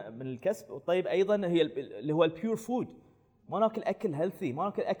 فالطيب هنا من الكسب، والطيب ايضا هي اللي هو البيور فود. ما ناكل اكل هيلثي، ما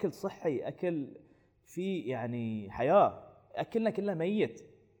ناكل اكل صحي، اكل فيه يعني حياه. اكلنا كله ميت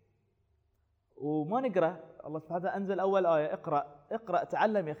وما نقرا. الله سبحانه وتعالى انزل اول ايه: اقرا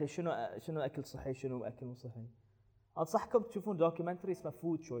تعلم يا اخي شنو اكل صحي، شنو اكل مو صحي. انصحكم تشوفون دوكيومنتري اسمه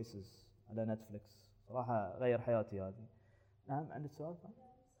فود تشويسز على نتفلكس، صراحه غير حياتي هذه. نعم، عندك سؤال؟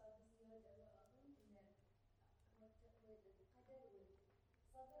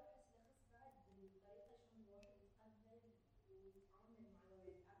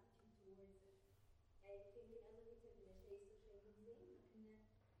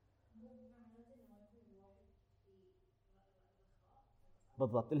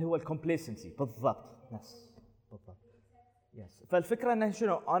 بالضبط، اللي هو الكومبليسنسي. بالضبط، بالضبط. يس، فالفكره انه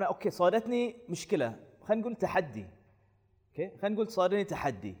شنو؟ انا اوكي صادتني مشكله، خلينا نقول تحدي. اوكي، خلينا نقول صادني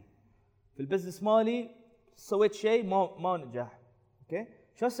تحدي في البزنس مالي، سويت شيء ما نجح. اوكي،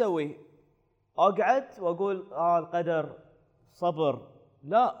 شو اسوي؟ اقعد واقول القدر، صبر؟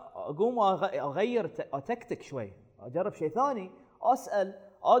 لا، اقوم اغير تكتك شوي، اجرب شيء ثاني، اسال،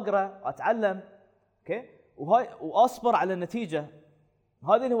 اقرا، اتعلم. اوكي، واصبر على النتيجه.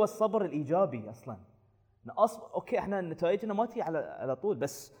 هذا اللي هو الصبر الايجابي اصلا. اوكي، احنا نتائجنا ما تجي على طول،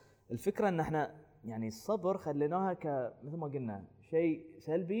 بس الفكره ان احنا يعني الصبر خليناها مثل ما قلنا شيء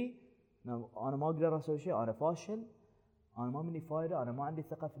سلبي انا ما اقدر اسوي شيء، انا فاشل، انا ما مني فايده، انا ما عندي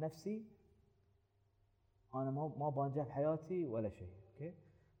ثقه في نفسي، انا ما بنجح بحياتي ولا شيء. اوكي،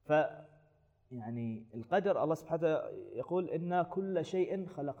 ف يعني القدر الله سبحانه وتعالى يقول إن كل شيء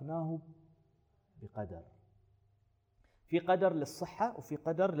خلقناه بقدر. في قدر للصحة وفي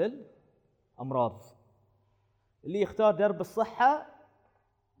قدر للأمراض. اللي يختار درب الصحة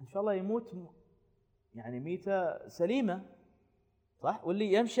إن شاء الله يموت يعني ميتة سليمة، صح؟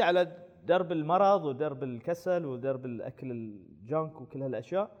 واللي يمشي على درب المرض ودرب الكسل ودرب الأكل الجانك وكل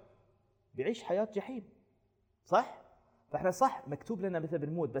هالأشياء بيعيش حياة جحيم، صح؟ فإحنا صح مكتوب لنا متى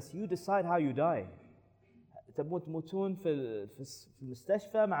بنموت، بس you decide how you die. تموتون في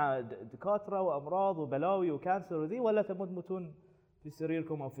المستشفى مع دكاترة وأمراض وبلاوي وكانسر وذي، ولا تموتون في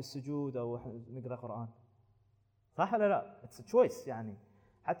سريركم أو في السجود أو نقرأ قرآن، صح ولا لا؟ it's a choice. يعني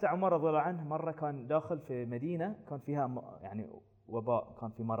حتى عمر رضي الله عنه مرة كان داخل في مدينة كان فيها يعني وباء، كان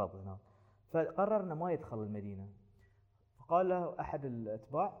في مرض هناك، فقرر انه ما يدخل المدينة. فقال له أحد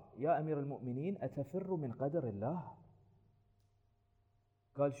الأتباع: يا أمير المؤمنين أتفر من قدر الله؟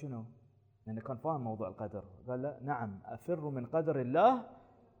 قال: شنو؟ لأنه كان فاهم موضوع القدر. قال له: نعم، أفر من قدر الله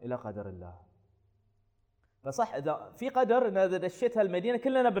إلى قدر الله. فصح إذا في قدر إن إذا دشيت هالمدينة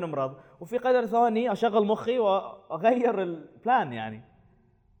كلنا بنمرض، وفي قدر ثاني أشغل مخي وأغير البلان، يعني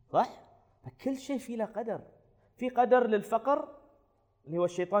صح؟ فكل شيء فيه له قدر. في قدر للفقر اللي هو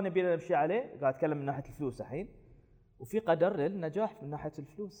الشيطان يبينا نمشي عليه، قاعد أتكلم من ناحية الفلوس الحين، وفي قدر للنجاح من ناحية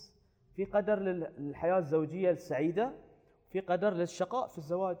الفلوس، في قدر للحياة الزوجية السعيدة، في قدر للشقاء في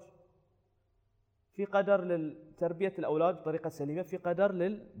الزواج، في قدر لتربية الأولاد بطريقة سليمة، في قدر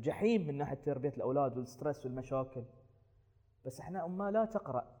للجحيم من ناحية تربية الأولاد والستريس والمشاكل. بس احنا أمة لا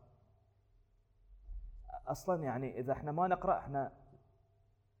تقرأ أصلا، يعني إذا احنا ما نقرأ احنا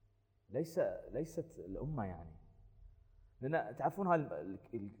ليست الأمة، يعني لأن تعرفون هاي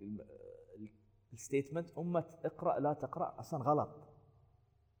الستيتمنت أمة اقرأ لا تقرأ أصلا غلط.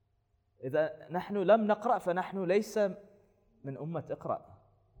 إذا نحن لم نقرأ فنحن ليس من أمة اقرأ،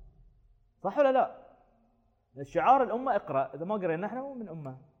 صح ولا لا؟ شعار الأمة اقرأ، إذا ما قرأنا نحن مو من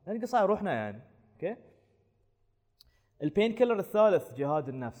أمة، نقص روحنا يعني. أوكي. البين كيلر الثالث جهاد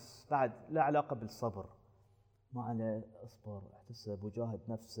النفس، بعد لا علاقة بالصبر، ما عليه اصبر احتسب وجاهد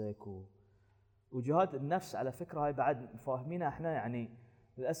نفسك وجهاد النفس. على فكرة هاي بعد فاهمينها احنا، يعني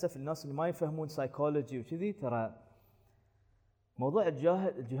للأسف الناس اللي ما يفهمون سايكولوجي وكذي، ترى موضوع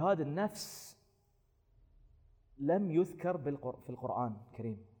جهاد النفس لم يذكر في القرآن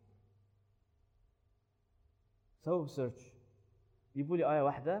الكريم. سووا سيرش يجيبوا لي آية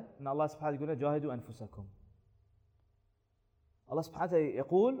واحدة إن الله سبحانه يقول جاهدوا أنفسكم. الله سبحانه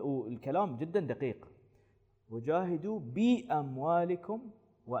يقول، والكلام جدا دقيق: وجاهدوا بأموالكم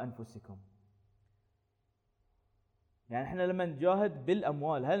وأنفسكم. يعني احنا لما نجاهد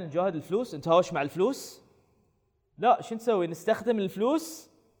بالأموال، هل نجاهد الفلوس نتهاوش مع الفلوس؟ لا، شو نسوي؟ نستخدم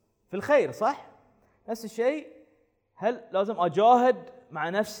الفلوس في الخير، صح؟ نفس الشيء، هل لازم أجاهد مع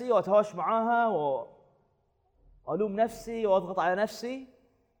نفسي وأتهاوش معاها وألوم نفسي وأضغط على نفسي،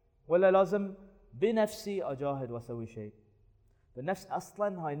 ولا لازم بنفسي أجاهد وأسوي شيء؟ النفس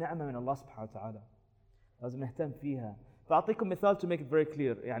أصلاً هاي نعمة من الله سبحانه وتعالى، لازم نهتم فيها. فأعطيكم مثال to make it very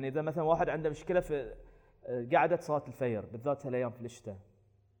clear. يعني إذا مثلا واحد عنده مشكلة في قاعدة صلاة الفجر، بالذات هالأيام في الشتاء،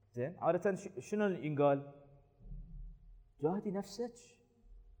 زين، عادة شنو ينقال؟ جاهدي نفسك،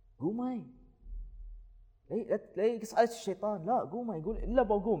 قومي، لا يقص عليك الشيطان، لا قومي، يقول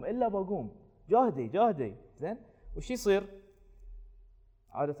إلا بقوم، جاهدي، زين. وش يصير؟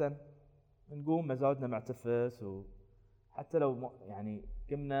 عادة نقوم مزاجنا معتفس، وحتى لو يعني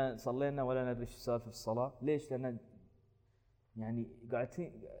قمنا صلينا ولا ندري ايش السالفة في الصلاة. ليش؟ لأن يعني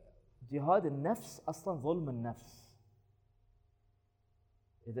قاعدين جهاد النفس أصلا ظلم النفس.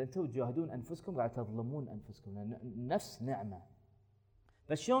 إذا أنتم تجاهدون أنفسكم قاعد تظلمون أنفسكم، لأن النفس نعمة.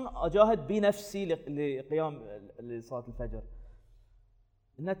 فشلون أجاهد بنفسي لقيام لصلاة الفجر؟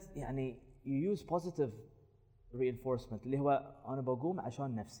 يعني you use positive reinforcement، اللي هو أنا بقوم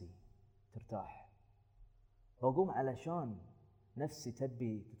عشان نفسي ترتاح، بقوم علشان نفسي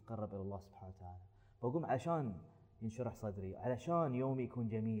تبي تتقرب إلى الله سبحانه وتعالى، بقوم عشان ينشرح صدري، علشان يومي يكون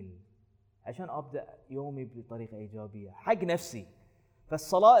جميل، عشان أبدأ يومي بطريقة إيجابية حق نفسي.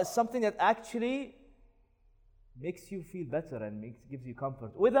 فالصلاة is something that actually makes you feel better and gives you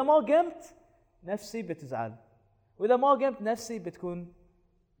comfort. وإذا ما قمت نفسي بتزعل، وإذا ما قمت نفسي بتكون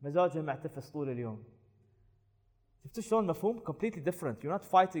مزاجها معتفس طول اليوم. شفتوا شلون مفهوم completely different. You're not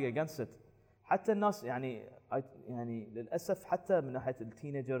fighting against it. حتى الناس يعني للأسف حتى من ناحية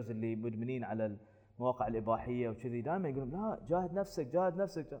التينيجرز اللي مدمنين على المواقع الإباحية وكذي، دائما يقولون لا جاهد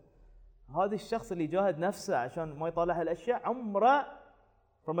نفسك. هذا الشخص اللي جاهد نفسه عشان ما يطالع هالأشياء عمره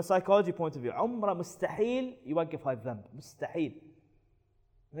from a psychology point of view عمره مستحيل يوقف هاي الذنب، مستحيل.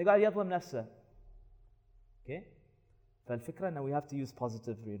 انه قاعد يظلم نفسه. اوكي؟ فالفكره انه we have to use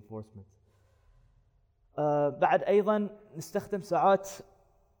positive reinforcement. بعد ايضا نستخدم ساعات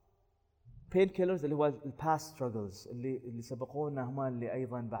pain killers اللي هو الباست struggles اللي سبقونا، هم اللي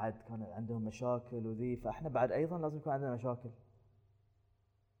ايضا بعد كان عندهم مشاكل وذي، فاحنا بعد ايضا لازم يكون عندنا مشاكل.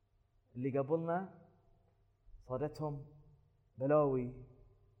 اللي قبلنا صادتهم بلاوي،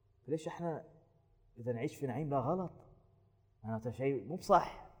 ليش احنا اذا نعيش في نعيم لا غلط؟ معناته شيء مو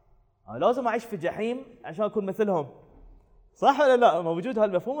بصح. أنا لازم اعيش في جحيم عشان اكون مثلهم. صح ولا لا؟ موجود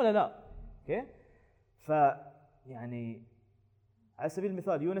هالمفهوم ولا لا؟ اوكي؟ يعني على سبيل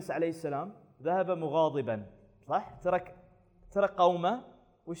المثال يونس عليه السلام ذهب مغاضبا، صح؟ ترك قومه،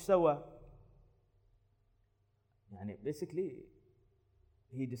 وش سوى؟ يعني basically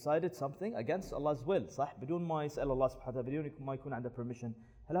he decided something against Allah's will، صح؟ بدون ما يسأل الله سبحانه وتعالى، بدون ما يكون عنده permission.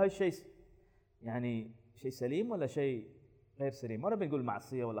 هل هاي الشيء يعني شيء سليم ولا شيء غير سليم؟ ما نبي نقول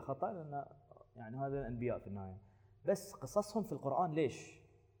معصية ولا خطأ، لأن يعني هذا الأنبياء في النهاية. بس قصصهم في القرآن ليش؟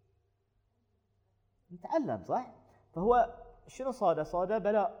 نتعلم، صح؟ فهو شنو صاده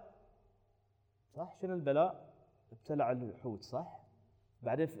بلاء، صح؟ شنو البلاء؟ ابتلع الحوت، صح؟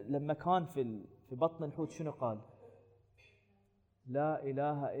 بعدين لما كان في بطن الحوت شنو قال؟ لا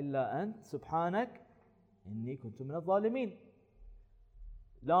إله إلا أنت سبحانك إني كنت من الظالمين.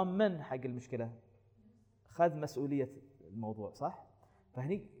 لام من حق المشكلة، خذ مسؤولية الموضوع، صح؟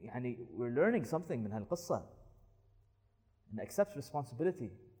 فهني يعني we're learning something من هالقصة، إن accept responsibility.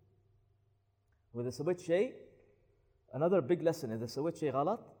 وإذا سويت شيء another big lesson، إذا سويت شيء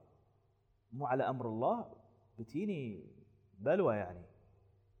غلط مو على أمر الله بتيني بلوى يعني.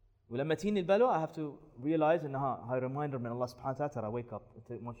 ولما تيني البلوى I have to realize إنها هاي reminder من الله سبحانه وتعالى، ترى wake up،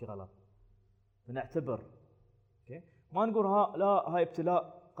 أنت ماشي غلط. فنعتبر، okay؟ ما نقول لا هاي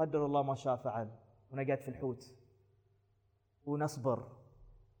ابتلاء قدر الله ما شاء فعل ونقعد في الحوت ونصبر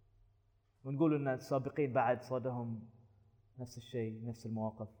ونقول إن السابقين بعد صادهم نفس الشيء، نفس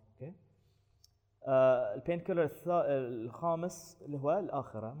المواقف. okay؟ البين كيلر الخامس اللي هو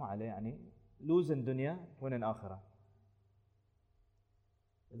الآخرة، ما عليه يعني lose الدنيا win الآخرة.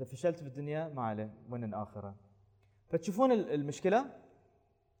 إذا فشلت في الدنيا ما عليه win الآخرة. فتشوفون المشكلة؟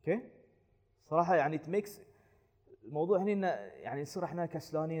 اوكي؟ صراحة يعني it makes الموضوع هنا إنه يعني يصير احنا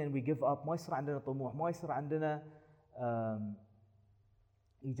كسلانين and we give up، ما يصير عندنا طموح، ما يصير عندنا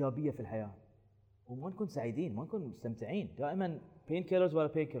إيجابية في الحياة، وما نكون سعيدين، ما نكون مستمتعين. دائما pain killers ولا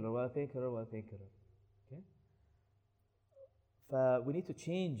pain killer ولا pain killer ولا pain killer. اوكي؟ ف we need to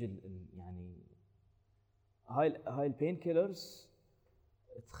change يعني هاي البين كيلرز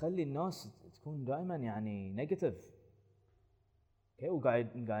تخلي الناس تكون دائما يعني نيجاتيف. اوكي؟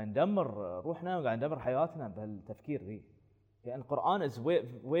 وقاعد ندمر روحنا وقاعد ندمر حياتنا بهالتفكير ذي. يعني القرآن is way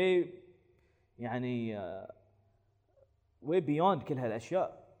يعني way beyond كل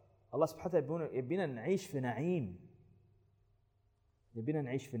هالاشياء. الله سبحانه وتعالى يبينا نعيش في نعيم، يبينا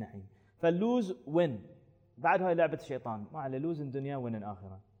نعيش في نعيم. فاللوز وين بعد هاي لعبة الشيطان، ما على لوز الدنيا وين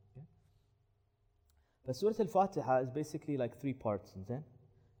الآخرة. فسورة الفاتحة is basically like 3 parts. زين،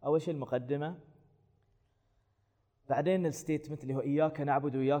 أول شيء المقدمة، بعدين الستيتمنت اللي هو إياك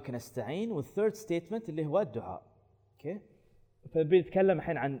نعبد وإياك نستعين، والثيرد ستيتمنت اللي هو الدعاء. اوكي؟ فبنتكلم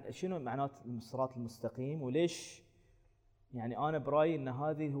الحين عن شنو معنات الصراط المستقيم، وليش يعني أنا برأيي أن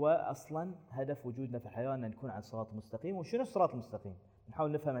هذه هو أصلاً هدف وجودنا في الحياة، أن نكون على الصراط المستقيم. وشنو الصراط المستقيم؟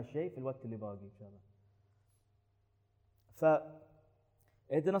 نحاول نفهم هالشيء في الوقت اللي باقي إن شاء الله.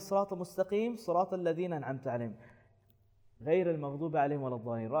 فإهدنا الصراط المستقيم صراط الذين أنعمت عليهم غير المغضوب عليهم ولا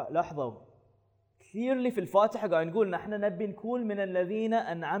الضالين. لاحظوا clearly في الفاتحة قاعد نقول نحن نبي نكون من الذين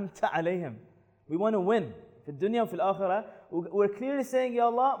أنعمت عليهم. We want to win في الدنيا وفي الآخرة. We're clearly saying يا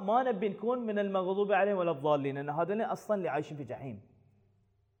الله ما نبي نكون من المغضوب عليهم ولا الضالين، لأن هذول أصلاً اللي عايشين في جحيم.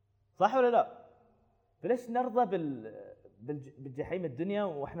 صح ولا لا؟ فليش نرضى بالجحيم الدنيا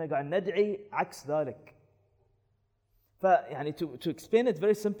وإحنا قاعد ندعي عكس ذلك؟ فيعني to explain it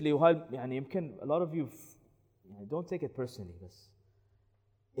very simply، وهاي يعني يمكن a lot of you يعني don't take it personally، بس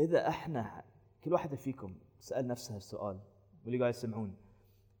إذا إحنا كل واحد فيكم سأل نفسه السؤال واللي قاعد يسمعون،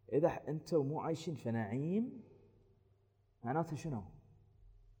 إذا أنتم مو عايشين في نعيم معناته شنو؟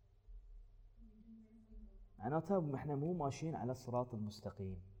 معناته إحنا مو ماشيين على الصراط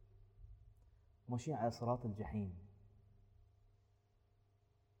المستقيم، ماشيين على صراط الجحيم.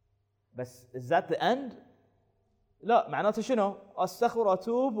 بس is that the end؟ لا، معناته شنو؟ أستغفر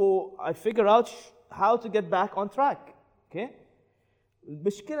وأتوب و I figure out how to get back on track. okay؟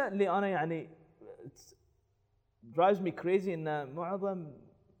 المشكلة اللي أنا يعني drives me crazy إن معظم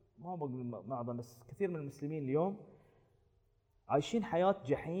بس كثير من المسلمين اليوم عايشين حياة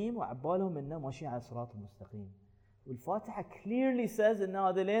جحيم وعبالهم انه ماشيين على الصراط المستقيم. والفاتحة clearly says ان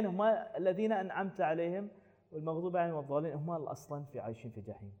هذين هم الذين انعمت عليهم والمغضوب عليهم والضالين هم اصلا عايشين في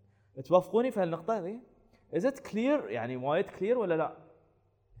جحيم. توافقوني في هالنقطة ذي؟ Is it clear؟ يعني وايد clear ولا لا؟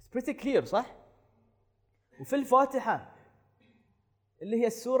 It's pretty clear صح؟ وفي الفاتحة اللي هي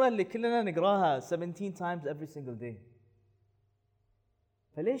السورة اللي كلنا نقراها 17 times every single day.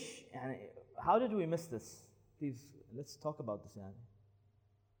 فليش يعني how did we miss this? Please let's talk about this يعني.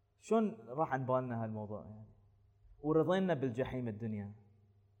 شلون راح عن بالنا هالموضوع يعني؟ ورضينا بالجحيم الدنيا.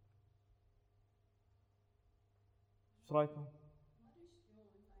 ايش رايكم؟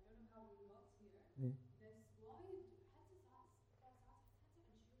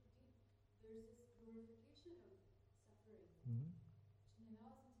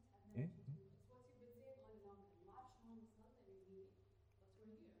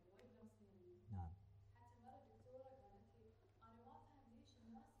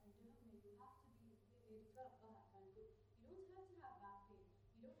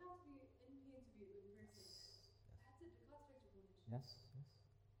 Yes, yes.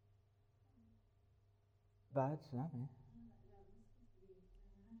 بعد نعم.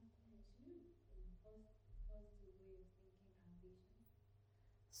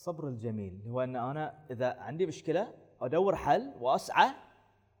 الصبر الجميل هو ان انا اذا عندي مشكله ادور حل واسعى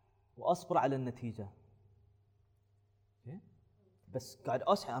واصبر على النتيجه. okay. بس قاعد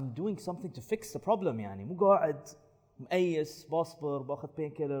اسعى I'm doing something to fix the problem يعني مو قاعد مقيس بصبر باخذ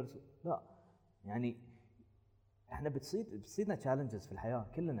بين كيلرز لا يعني احنا بتصيدنا challenges في الحياه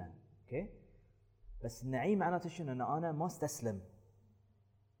كلنا اوكي بس النعيم معناته شنو ان انا ما استسلم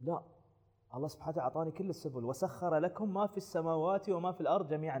لا الله سبحانه وتعالى اعطاني كل السبل وسخر لكم ما في السماوات وما في الارض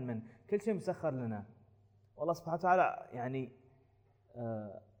جميعا منه كل شيء مسخر لنا والله سبحانه وتعالى يعني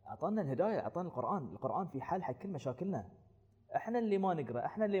اعطانا الهدايه اعطانا القران في حل حق كل مشاكلنا احنا اللي ما نقرا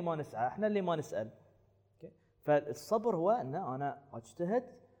احنا اللي ما نسعى احنا اللي ما نسال اوكي فالصبر هو ان انا اجتهد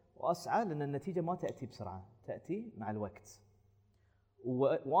واسعى لان النتيجه ما تاتي بسرعه تاتي مع الوقت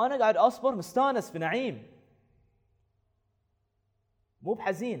وانا قاعد اصبر مستانس في نعيم مو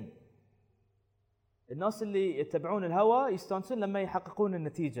بحزين. الناس اللي يتبعون الهوى يستانسون لما يحققون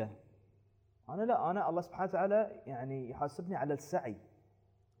النتيجه انا لا انا الله سبحانه وتعالى يعني يحاسبني على السعي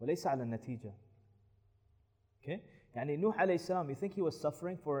وليس على النتيجه. اوكي يعني نوح عليه السلام you think he was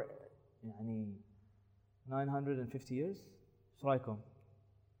suffering for يعني 950 years ايش رايكم؟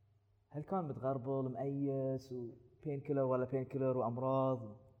 هل كان متغربل مقيس وبين كيلر ولا بين كيلر وامراض؟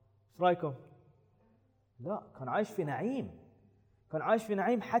 ايش رايكم؟ لا كان عايش في نعيم كان عايش في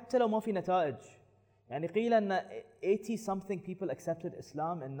نعيم حتى لو ما في نتائج. يعني قيل ان 80 something people accepted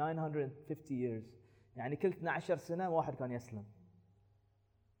Islam in 950 years يعني كل 12 سنه واحد كان يسلم.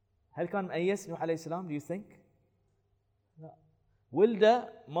 هل كان مقيس نوح عليه السلام do you think؟ لا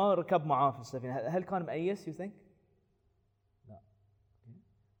ولده ما ركب معاه في السفينه هل كان مقيس you think؟ لا.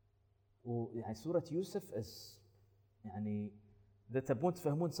 ويعني سوره يوسف يعني اذا تبون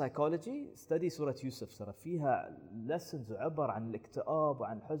تفهمون سايكولوجي study سوره يوسف ترى فيها lessons وعبر عن الاكتئاب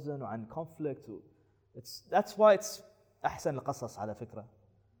وعن الحزن وعن conflict that's why it's احسن القصص على فكره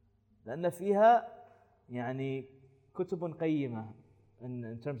لان فيها يعني كتب قيمه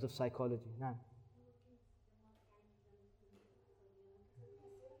in terms of psychology. نعم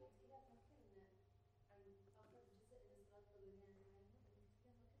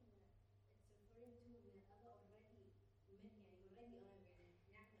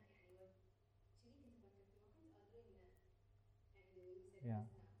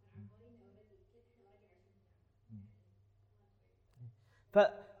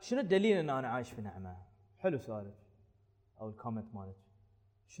فشنو الدليل ان انا عايش في نعمه؟ حلو سؤالك او الكومنت مالك.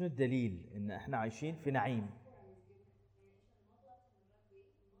 شنو الدليل ان احنا عايشين في نعيم؟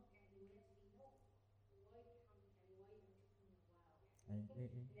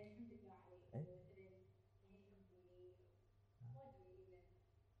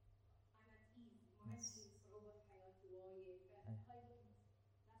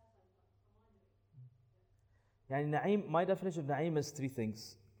 يعني نعيم my definition of نعيم is three things.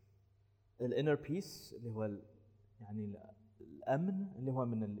 الinner peace اللي هو يعني الامن اللي هو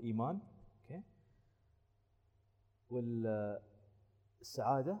من الايمان اوكي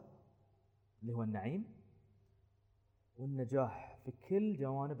والسعاده اللي هو النعيم والنجاح في كل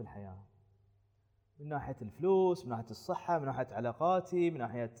جوانب الحياه من ناحيه الفلوس من ناحيه الصحه من ناحيه علاقاتي من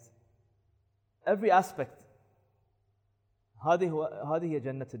ناحيه every aspect. هذه هي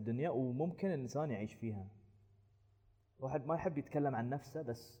جنه الدنيا وممكن الانسان يعيش فيها. واحد ما يحب يتكلم عن نفسه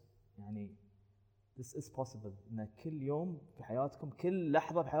بس يعني this is possible ان كل يوم في حياتكم كل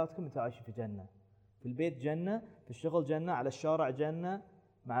لحظه بحياتكم انتم عايشين في جنه في البيت جنة، في الشغل جنة، على الشارع جنة،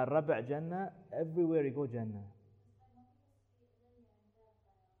 مع الربع جنة، everywhere you go جنة.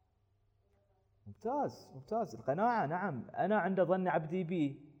 ممتاز. القناعة، نعم، أنا عند ظن عبدي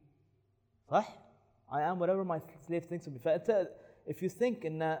بي، صح؟ I am whatever my slave thinks of me. فأنت if you think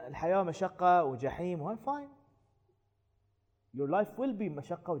إن الحياة مشقة وجحيم، fine. Your life will be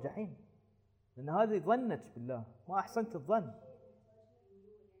مشقة وجحيم. لأن هذه ظنك بالله، ما أحسنت الظن.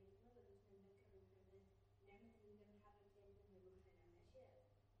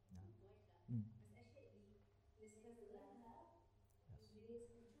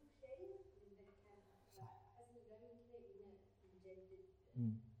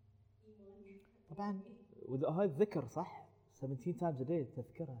 طبعا وهذا الذكر صح 17 times a day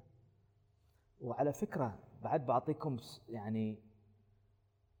تذكرها. وعلى فكرة بعد بعطيكم يعني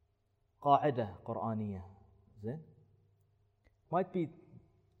قاعدة قرآنية، زين، might be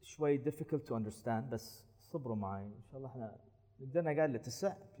شوي difficult to understand، بس صبروا معي إن شاء الله. إحنا بدنا قاعد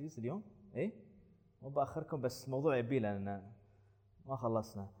ل9 بليز اليوم، إيه مو بأخركم، بس الموضوع يبي لأن ما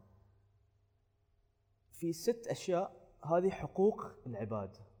خلصنا. في 6 أشياء هذه حقوق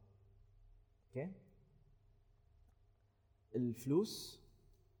العباد، اوكي؟ الفلوس،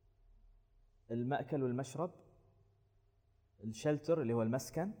 المأكل والمشرب، الشلتر اللي هو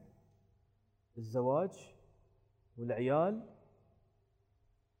المسكن، الزواج والعيال،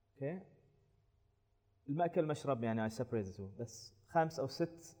 اوكي؟ المأكل والمشرب يعني I separate the two، بس 5 أو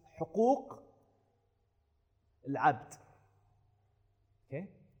 6 حقوق العبد، اوكي؟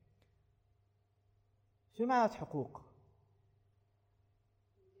 شو معنى حقوق؟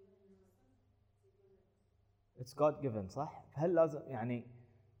 It's God given، صح؟ هل لازم يعني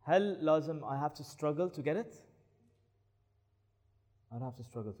هل لازم I have to struggle to get it؟ I don't have to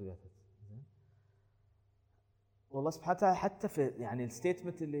struggle to get it. والله سبحانه وتعالى حتى في يعني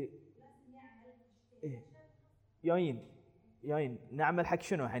الستيتمنت اللي إيه ياين نعمل حق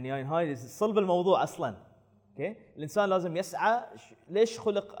شنو الحين؟ ياين هاي صلب الموضوع اصلا، اوكي؟ الانسان لازم يسعى. ليش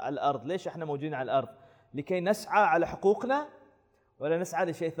خلق على الارض؟ ليش احنا موجودين على الارض؟ لكي نسعى على حقوقنا ولا نسعى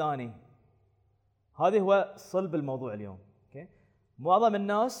لشيء ثاني؟ هذا هو صلب الموضوع اليوم، اوكي؟ معظم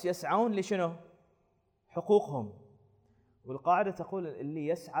الناس يسعون لشنو؟ حقوقهم، والقاعده تقول اللي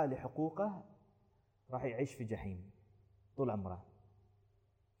يسعى لحقوقه راح يعيش في جحيم طول عمره،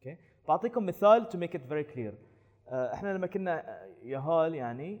 اوكي؟ بعطيكم مثال to make it very clear. احنا لما كنا يهال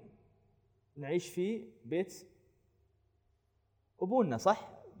يعني نعيش في بيت ابونا،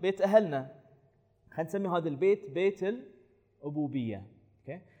 صح؟ بيت اهلنا، خلينا نسمي هذا البيت بيت الابوبيه،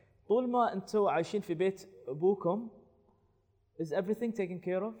 اوكي؟ طول ما انتم عايشين في بيت ابوكم is everything taken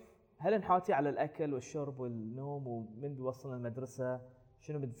care of؟ هل نحاتي على الاكل والشرب والنوم ومن بيوصلنا المدرسه؟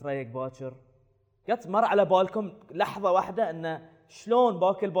 شنو بنتريق باكر؟ قد مر على بالكم لحظه واحده ان شلون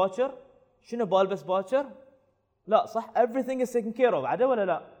باكل باكر؟ شنو بالبس باكر؟ لا، صح؟ everything is taken care of عدا ولا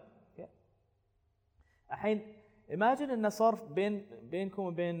لا؟ الحين imagine انه صار بينكم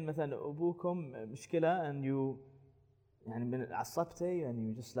وبين مثلا ابوكم مشكله and you يعني من عصبتي and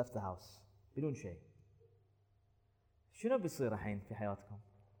you just left the house بدون شيء، شنو بيصير الحين في حياتكم؟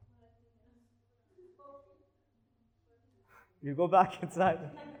 you go back inside.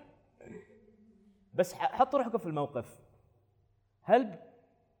 بس حطوا روحكم في الموقف، هل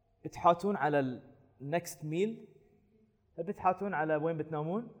بتحاتون على النكست ميل؟ هل بتحاتون على وين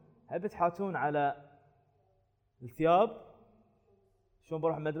بتنامون؟ هل بتحاتون على الثياب؟ شلون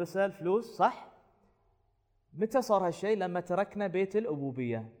بروح المدرسة؟ الفلوس، صح؟ متى صار هالشيء؟ لما تركنا بيت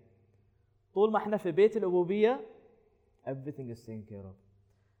الأبوبية. طول ما احنا في بيت الأبوبية everything is taken care of.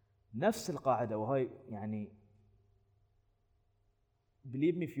 نفس القاعدة، وهاي يعني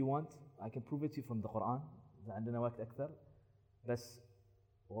believe me if you want I can prove it to you from the Quran إذا عندنا وقت أكثر، بس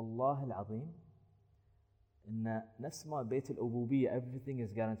والله العظيم إن نفس ما بيت الأبوبية everything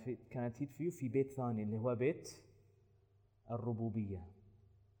is guaranteed for you، في بيت ثاني اللي هو بيت الربوبية.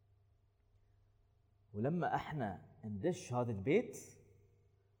 ولما احنا ندش هذا البيت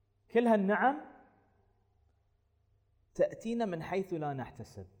كل هالنعم تأتينا من حيث لا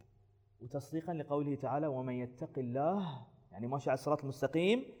نحتسب، وتصديقا لقوله تعالى ومن يتق الله، يعني ماشي على الصراط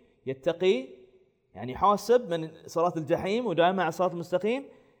المستقيم، يتقي يعني حاسب من صراط الجحيم ودائما على الصراط المستقيم،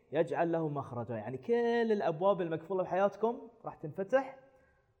 يجعل له مخرجا، يعني كل الأبواب المقفولة بحياتكم راح تنفتح،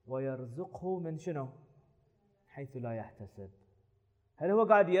 ويرزقه من شنو؟ حيث لا يحتسب. هل هو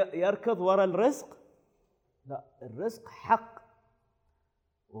قاعد يركض وراء الرزق؟ لا، الرزق حق.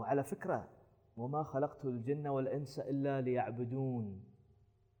 وعلى فكرة وما خلقت الجن والإنس إلا ليعبدون.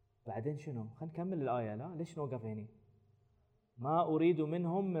 بعدين شنو؟ خلينا نكمل الآية، لا ليش نوقف هنا؟ ما أريد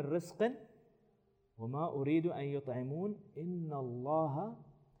منهم من رزق وما أريد أن يطعمون إن الله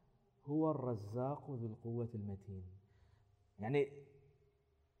هو الرزاق ذو القوة المتين. يعني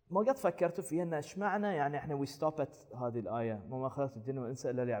ما قد فكرتوا فيها ان ايش معنى يعني احنا وي ستوب ات هذه الايه وما خلقت الجن والانس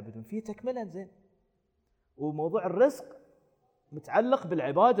الا ليعبدون، في تكمله زين. وموضوع الرزق متعلق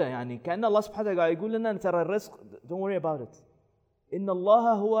بالعباده، يعني كأن الله سبحانه وتعالى قاعد يقول لنا ترى الرزق don't worry about it، ان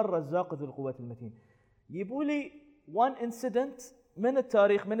الله هو الرزاق ذو القوة المتين. يبوا لي one incident من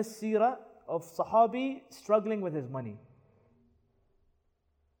التاريخ من السيره of صحابي struggling with his money.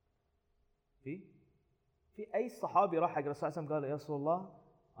 في اي صحابي راح حق الرسول صلى الله عليه وسلم قال يا رسول الله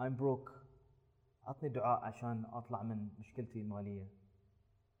I'm broke، عطني دعاء عشان اطلع من مشكلتي الماليه؟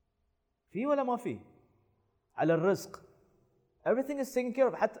 في ولا ما في؟ على الرزق everything is taken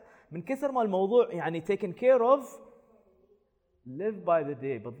care of، حتى من كثر ما الموضوع يعني taken care of live by the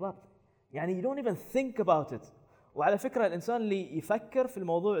day. بالضبط، يعني you don't even think about it. وعلى فكره الانسان اللي يفكر في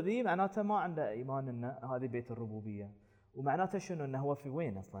الموضوع ذي معناته ما عنده ايمان ان هذه بيت الربوبيه. ومعناته شنو؟ انه هو في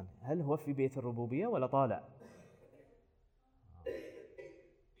وين اصلا؟ هل هو في بيت الربوبيه ولا طالع؟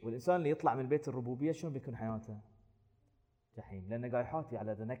 والانسان اللي يطلع من بيت الربوبيه شنو بيكون حياته؟ جحيم، لانه قاعد يحاتي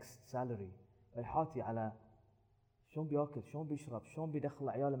على ذا نكست سالري، قاعد يحاتي على شلون بياكل، شلون بيشرب، شلون بيدخل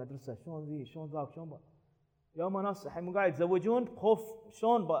عياله مدرسه، شلون ذي، شلون ذاك، شلون يوم ناس الحين مو قاعد يتزوجون بخوف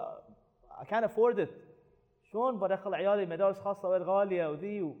شلون I can't afford it، شلون بدخل عيالي مدارس خاصه وايد غاليه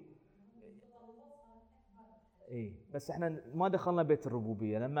وذي اي. بس احنا ما دخلنا بيت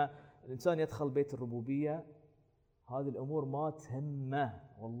الربوبيه. لما الانسان يدخل بيت الربوبيه هذه الامور ما تهمه،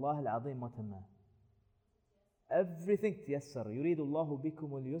 والله العظيم ما تهمه. everything تيسر. يريد الله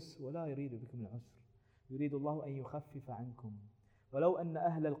بكم اليسر ولا يريد بكم العسر، يريد الله ان يخفف عنكم، ولو ان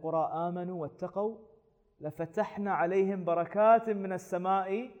اهل القرى امنوا واتقوا لفتحنا عليهم بركات من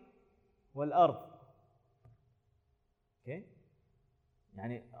السماء والارض. اوكي،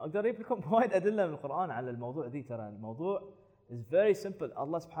 يعني اقدر اجيب لكم وايد ادله من القران على الموضوع ذي. ترى الموضوع is very simple.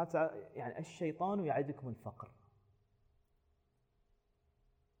 الله سبحانه وتعالى يعني الشيطان يعدكم الفقر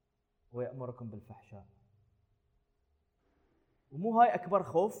ويأمركم بالفحشاء. ومو هاي اكبر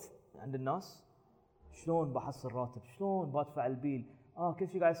خوف عند الناس؟ شلون بحصل راتب، شلون بدفع البيل، كل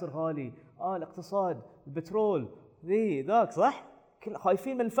شيء قاعد يصير غالي، الاقتصاد، البترول، ذي ذاك، صح؟ كل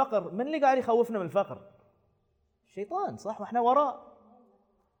خايفين من الفقر. من اللي قاعد يخوفنا من الفقر؟ الشيطان، صح؟ واحنا وراء.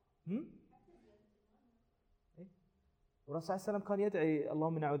 والرسول صلى الله عليه وسلم كان يدعي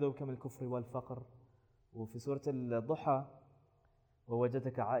اللهم إني أعوذ بك من الكفر والفقر، وفي سورة الضحى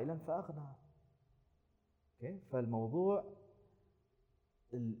ووجدك عائلا فأغنى. اوكي، فالموضوع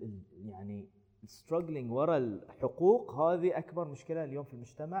يعني struggling وراء الحقوق هذه أكبر مشكلة اليوم في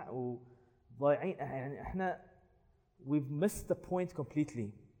المجتمع، وضايعين. يعني احنا we've missed the point completely.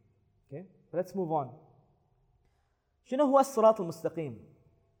 Okay, let's move on. شنو هو الصراط المستقيم؟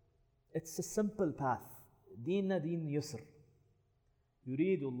 It's a simple path. ديننا دين يسر.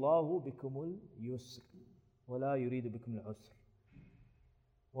 يريد الله بكم اليسر ولا يريد بكم العسر،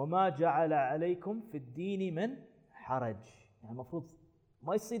 وما جعل عليكم في الدين من حرج. يعني المفروض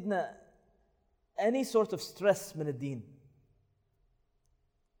ما يصيدنا any sort of stress من الدين.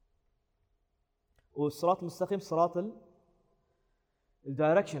 والصراط المستقيم صراط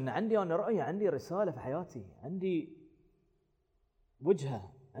الدايركشن. عندي انا رؤيه، عندي رساله في حياتي، عندي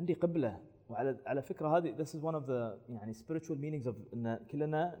وجهه، عندي قبله. وعلى فكره هذه this is one of the يعني spiritual meanings of ان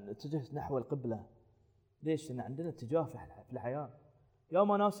كلنا نتجه نحو القبله. ليش؟ لان عندنا اتجاه في الحياه.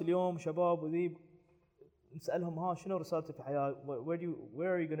 يوم ناس اليوم شباب وذي نسالهم ها شنو رسالتك في الحياه؟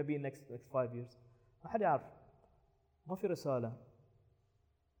 where are you going to be in next 5 years؟ ما حد يعرف، ما في رساله.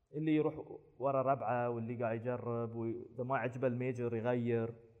 اللي يروح ورا ربعه، واللي قاعد يجرب، واذا ما عجبه الميجر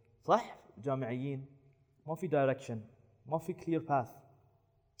يغير، صح؟ جامعيين ما في دايركشن، ما في كلير باث،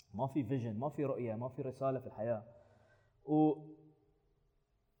 ما في فيجن، ما في رؤيه، ما في رساله في الحياه.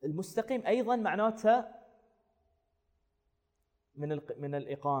 والمستقيم ايضا معناته من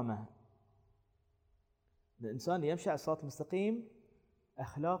الاقامه. الانسان اللي يمشي على الصراط المستقيم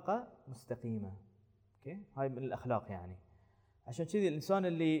اخلاقه مستقيمه. اوكي، هاي من الاخلاق. يعني عشان كذي الانسان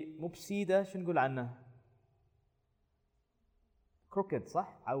اللي مو بسيده شو نقول عنه؟ كروكد،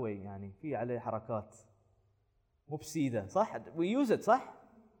 صح؟ عوي، يعني في عليه حركات، مو بسيده، صح؟ ويوز ات، صح؟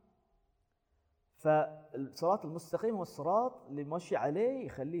 فالصراط المستقيم هو الصراط اللي ماشي عليه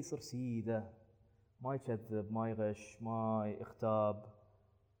يخليه يصير سيده، ما يكذب، ما يغش، ما يغتاب،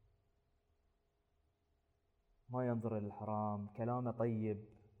 ما ينظر الى الحرام، كلامه طيب،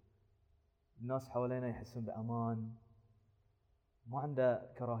 الناس حوالينا يحسون بامان، ما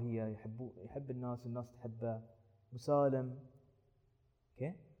عنده كراهيه، يحب الناس تحبه، مسالم.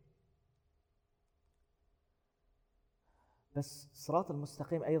 اوكي، بس الصراط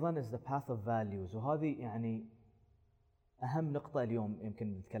المستقيم ايضا is the path of values. وهذه يعني أهم نقطة اليوم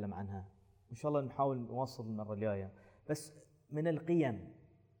يمكن نتكلم عنها، إن شاء الله نحاول نواصل المرة الجاية. بس من القيم،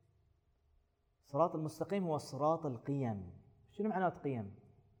 الصراط المستقيم هو صراط القيم. شنو معنات قيم؟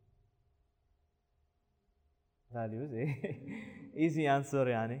 values. easy answer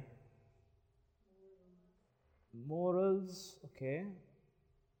يعني. morals. اوكي.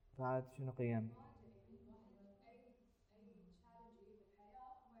 بعد شنو قيم؟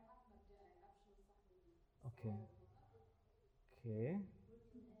 اوكي. اوكي.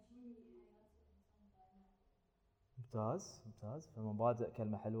 ممتاز ممتاز. فمبادئ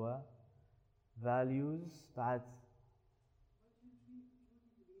كلمة حلوة. values. بعد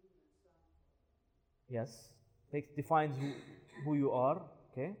yes, defines who you are.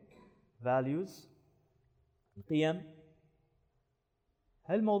 okay. values. القيم.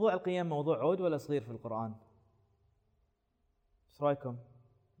 هل موضوع القيم موضوع عود ولا صغير في القرآن؟ ايش رايكم؟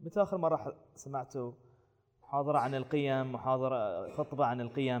 متى آخر مرة سمعتوا محاضرة عن القيم، محاضرة خطبة عن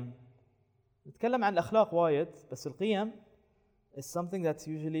القيم؟ نتكلم عن الأخلاق وايد، بس القيم is something that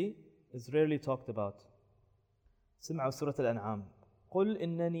usually is rarely talked about. سمعوا سورة الأنعام: قل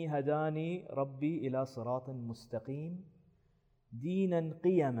إنني هداني ربي إلى صراط مستقيم دينا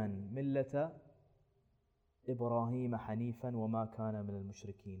قيما ملة إبراهيم حنيفا وما كان من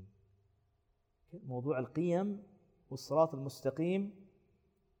المشركين. موضوع القيم والصراط المستقيم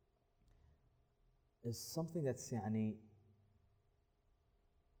is something that's يعني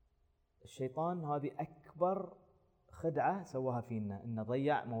الشيطان هذه أكبر خدعة سواها فينا، إنه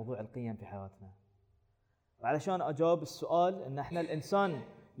ضيع موضوع القيم في حياتنا. وعلشان أجاوب السؤال إن إحنا الإنسان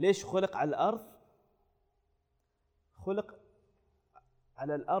ليش خلق على الأرض؟ خلق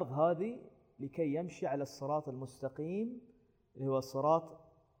على الأرض هذه لكي يمشي على الصراط المستقيم، اللي هو صراط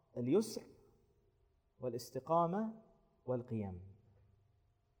اليسر والاستقامة والقيم.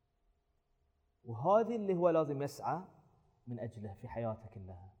 وهذه اللي هو لازم يسعى من أجله في حياته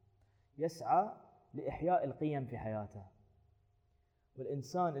كلها، يسعى لإحياء القيم في حياته.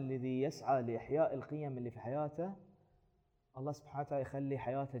 والإنسان الذي يسعى لإحياء القيم اللي في حياته، الله سبحانه وتعالى يخلي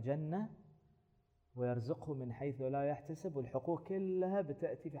حياته جنة ويرزقه من حيث لا يحتسب، والحقوق كلها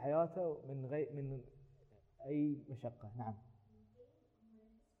بتأتي في حياته من أي مشقة. نعم.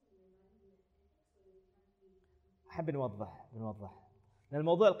 أحب نوضح لأن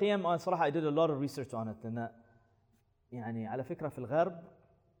الموضوع القيم أنا صراحة I did a lot of research on it، لأن يعني على فكرة في الغرب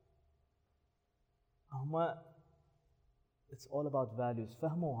هما it's all about values،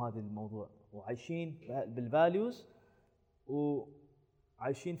 فهموا هذا الموضوع وعايشين بالvalues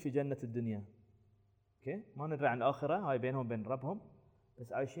وعايشين في جنة الدنيا. اوكي، ما ندري عن الآخرة، هاي بينهم وبين ربهم،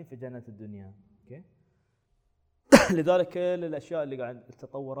 بس عايشين في جنة الدنيا. اوكي. لذلك كل الأشياء اللي قاعد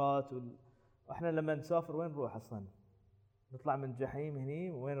التطورات واحنا لما نسافر وين نروح اصلا؟ نطلع من الجحيم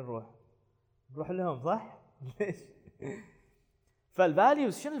هني وين نروح؟ نروح لهم، صح؟ ليش؟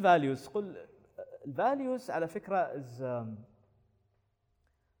 فالفاليوز، شنو الفاليوز؟ قل الفاليوز على فكرة is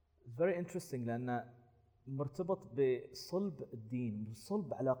very interesting، لأنه مرتبط بصلب الدين،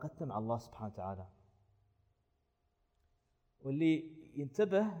 بصلب علاقتنا مع الله سبحانه وتعالى. واللي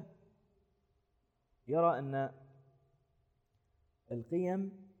ينتبه يرى أن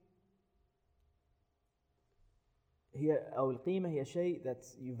القيم هي أو القيمة هي شيء that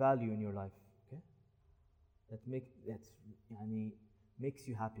you value in your life. Okay? that يعني makes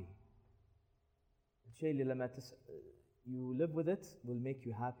you happy. الشيء اللي لما you live with it will make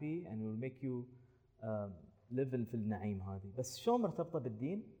you happy and will make you live في النعيم هذه. بس شلون مرتبطة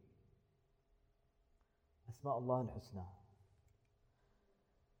بالدين؟ أسماء الله الحسنى.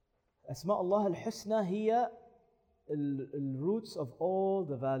 أسماء الله الحسنى هي roots of all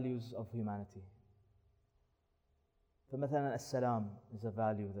the values of humanity. فمثلا السلام is a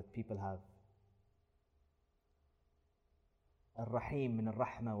value that people have. الرحيم من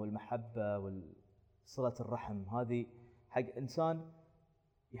الرحمة والمحبة وصلة الرحم، هذه حق إنسان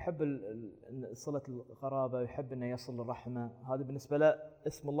يحب صلة القرابة ويحب أنه يصل الرحمة، هذا بالنسبة له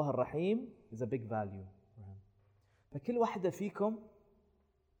اسم الله الرحيم is a big value. فكل واحدة فيكم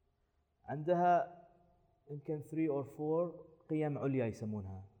عندها يمكن 3 or 4 قيم عليا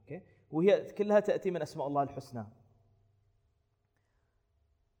يسمونها. okay? وهي كلها تأتي من أسماء الله الحسنى.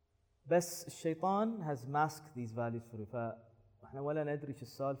 بس الشيطان has masked these values for you. فاحنا ولا ندري شو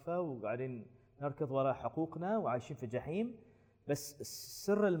السالفة وقاعدين نركض وراء حقوقنا وعايشين في جحيم. بس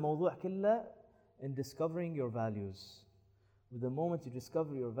سر الموضوع كله in discovering your values. With the moment you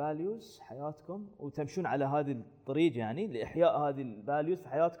discover your values حياتكم وتمشون على هذه الطريق يعني لإحياء هذه الvalues في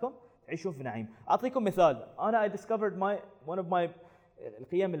حياتكم، تعيشون في نعيم. أعطيكم مثال. أنا I discovered one of my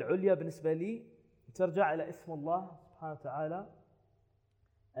القيم العليا بالنسبة لي ترجع إلى اسم الله سبحانه وتعالى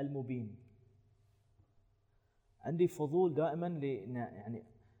المبين. عندي فضول دائما يعني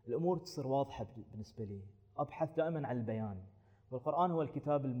الامور تصير واضحه بالنسبه لي. ابحث دائما عن البيان، والقران هو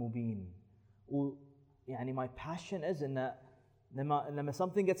الكتاب المبين. ويعني my passion is ان لما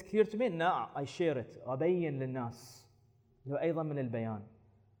something gets clear to me ان I share it، ابين للناس، اللي هو ايضا من البيان.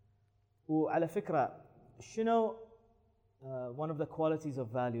 وعلى فكره شنو one of the qualities of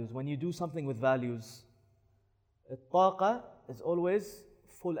values when you do something with values؟ الطاقه is always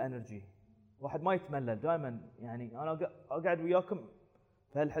full energy. واحد ما يتملل دائما. يعني انا اقعد وياكم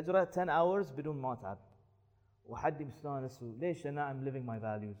في هالحجره 10 hours بدون ما اتعب، وحدي مستانس. ليش؟ لان I'm living my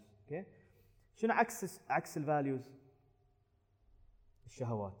values. اوكي. شنو عكس الفاليوز؟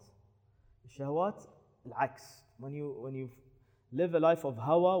 الشهوات. الشهوات العكس. when you live a life of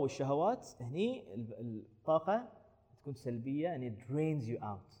هوى والشهوات، هني الطاقه تكون سلبيه and it drains you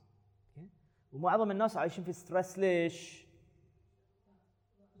out. اوكي. ومعظم الناس عايشين في ستريس. ليش؟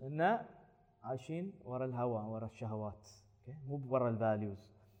 لان عايشين ورا الهوى، ورا الشهوات. اوكي. مو ورا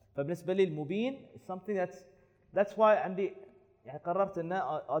الفاليوز. فبالنسبه لي المبين something that's why عندي يعني قررت ان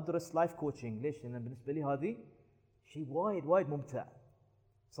ادرس لايف كوتشنج. ليش؟ لان بالنسبه لي هذه شيء وايد ممتع.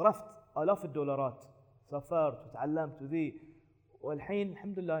 صرفت آلاف الدولارات، سافرت وتعلمت وذي، والحين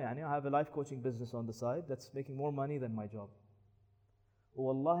الحمد لله يعني I have a life coaching business on the side that's making more money than my job.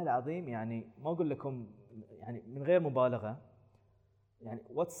 والله العظيم يعني ما اقول لكم يعني من غير مبالغه، يعني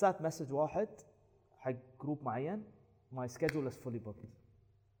واتساب مسج واحد حق جروب معين my schedule is fully booked.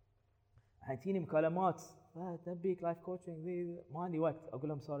 الحين تجيني مكالمات تبيك لايف كوتشنج ذي، ما عندي وقت، اقول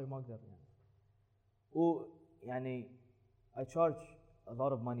لهم سوري ما اقدر يعني. ويعني I charge a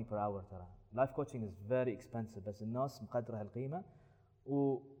lot of money per hour. ترى لايف كوتشنج is very expensive، بس الناس مقدره هالقيمه.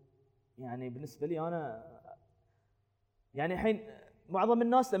 ويعني بالنسبه لي انا يعني الحين معظم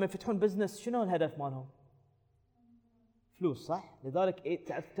الناس لما يفتحون بزنس شنو الهدف مالهم؟ فلوس، صح؟ لذلك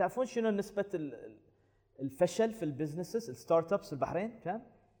تعرفون شنو نسبه الفشل في البزنسز الستارت ابس في البحرين كم؟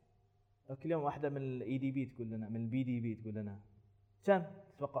 كل يوم واحده من الاي دي بي تقول لنا، من البي دي بي تقول لنا كم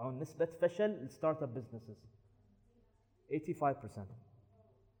تتوقعون نسبه فشل الستارت اب بزنسز؟ 85%.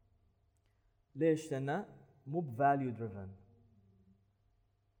 ليش؟ لانه مو بفاليو دريفن.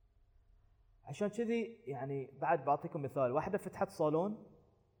 عشان كذي يعني بعد بعطيكم مثال. واحده فتحت صالون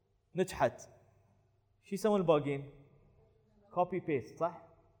نجحت، شو يسوون الباقين؟ كوبي بيست، صح؟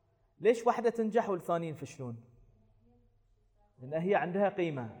 ليش واحده تنجح والثانيين يفشلون؟ لان هي عندها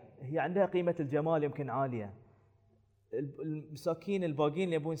قيمه، هي عندها قيمه الجمال يمكن عاليه. المساكين الباقين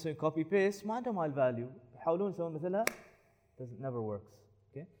اللي يبون يسوون كوبي بيست ما عندهم هاي الفاليو، يحاولون يسوون مثلها doesn't never works.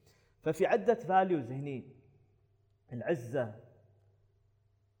 اوكي. ففي عده فاليوز هني. العزه،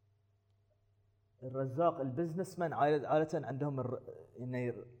 الرزاق، البزنس مان عاده عندهم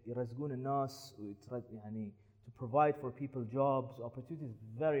انه يرزقون الناس يعني to provide for people jobs opportunities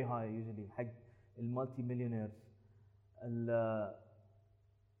very high usually حق المالتي مليونيرز.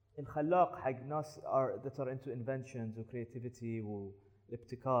 الخلاق حق ناس that are into inventions و creativity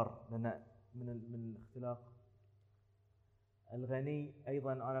والابتكار، لأن من الاختلاق. الغني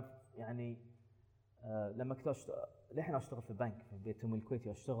أيضا أنا يعني لما كنت لحين أشتغل في بنك في بيت أمي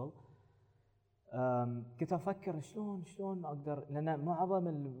الكويتي أشتغل، كنت أفكر شلون أقدر، لأن معظم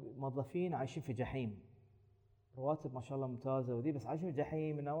الموظفين عايشين في جحيم، رواتب ما شاء الله ممتازة وذي، بس عايشين في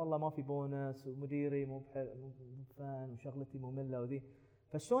جحيم إنه والله ما في بونس ومديري مو بفان وشغلتي مملة وذي.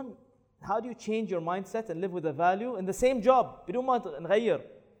 فشلون how do you change your mindset and live with a value in the same job بدون ما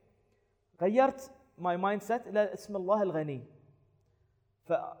نغير؟ غيرت my mindset إلى اسم الله الغني.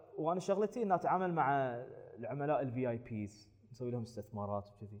 وأنا شغلتي إن أتعامل مع العملاء الVIPs، نسوي لهم استثمارات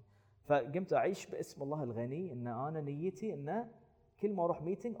وكذي. فقمت أعيش باسم الله الغني، إن أنا نيتي إن كل ما أروح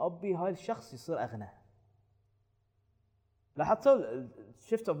ميتينج أبي هاي الشخص يصير أغنى. لاحظتوا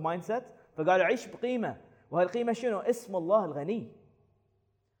الشيفت اوف مايند سيت؟ فقال أعيش بقيمة، وهي القيمة شنو؟ اسم الله الغني.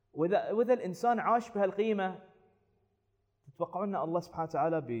 وإذا الإنسان عاش بهالقيمة، تتوقعون أن الله سبحانه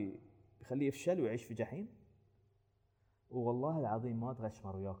وتعالى بيخليه يفشل ويعيش في جحيم؟ والله العظيم ما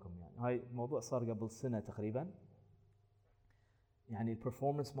أتغشمر وياكم. يعني هاي الموضوع صار قبل سنة تقريبا. يعني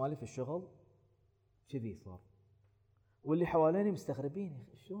البرفورمانس مالي في الشغل كذي صار، واللي حواليني مستغربين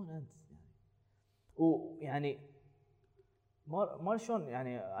شلون أنت يعني. ويعني ما شلون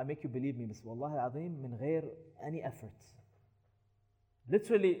يعني I make you believe me، بس والله العظيم من غير any effort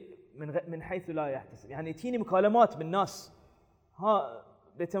literally من حيث لا يحتسب. يعني تجيني مكالمات من ناس، ها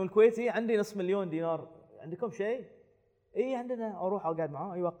بيتهم الكويتي عندي $500,000 عندكم شيء؟ اي عندنا. اروح اقعد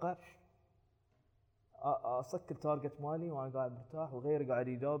معاه يوقع، اسكر تارجت مالي وانا قاعد مرتاح، وغيري قاعد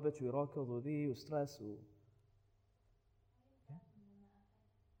يدابج ويراكض وذي وستريس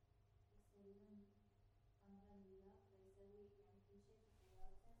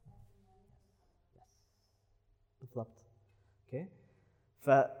بالضبط. اوكي ف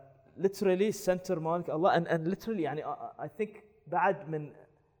literally السنتر مالك الله and literally يعني I think بعد من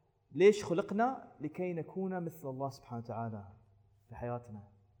ليش خلقنا لكي نكون مثل الله سبحانه وتعالى في حياتنا،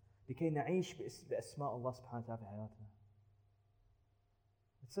 لكي نعيش بأسماء الله سبحانه وتعالى في حياتنا.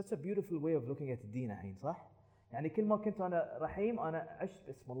 It's such a beautiful way of looking at الدين الحين صح؟ يعني كل ما كنت أنا رحيم أنا عشت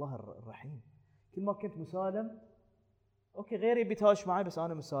باسم الله الرحيم. كل ما كنت مسالم أوكي غيري بيتهاوش معي بس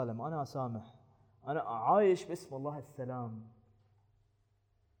أنا مسالم، أنا أسامح، أنا عايش باسم الله السلام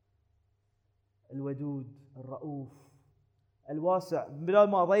الودود الرؤوف الواسع. بدل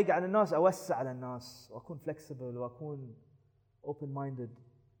ما أضيق على الناس أوسع على الناس وأكون flexible وأكون open minded.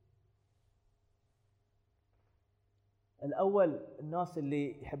 الأول الناس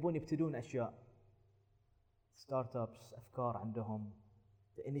اللي يحبون يبتدون أشياء ستارت ابس أفكار عندهم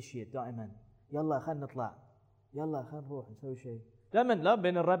initiate دائما يلا خلينا نطلع يلا خلينا نروح نسوي شيء دائما لا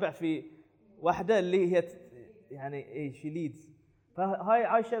بين الربع في واحدة اللي هي يعني she leads. فهاي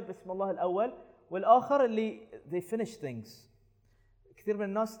عايشة باسم الله الأول. والآخر اللي they finish things. كثير من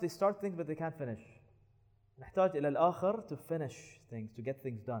الناس they start things but they can't finish. نحتاج إلى الآخر to finish things to get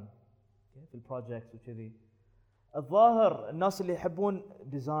things done في البروجكت وكذي. الظاهر الناس اللي يحبون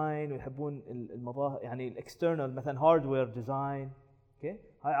ديزاين ويحبون المظاهر يعني الاكسترنال مثلا هاردوير ديزاين اوكي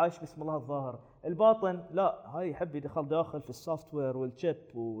هاي عايش باسم الله الظاهر. الباطن لا هاي يحب يدخل داخل في السوفت وير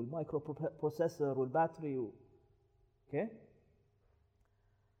والشيب والمايكرو بروسيسور والباتري اوكي.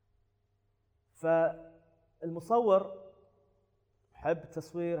 فالمصور يحب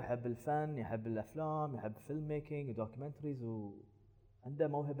التصوير يحب الفن يحب الافلام يحب فيلم ميكينج ودوكيومنتريز وعنده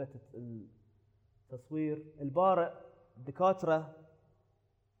موهبة التصوير. البارئ الدكاترة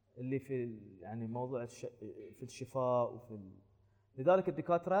اللي في يعني موضوع في الشفاء لذلك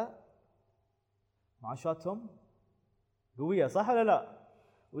الدكاترة معاشاتهم قوية صح ولا لا؟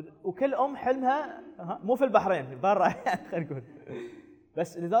 وكل حلمها مو في البحرين برا خلينا نقول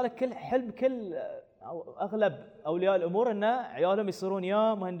بس لذلك كل أو أغلب أولياء الأمور أن عيالهم يصيرون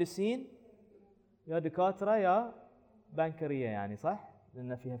يا مهندسين يا دكاترة يا بنكرية يعني صح؟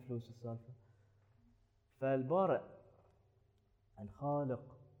 لأن فيها فلوس السالفة. فالبارئ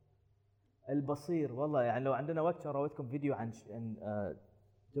الخالق البصير والله يعني لو عندنا وقت أراودكم فيديو عن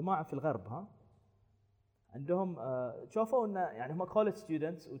جماعة في الغرب عندهم شافوا أن يعني هم college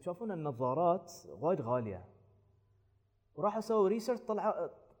students وشافوا أن النظارات وايد غالية وراحوا سووا ريسيرش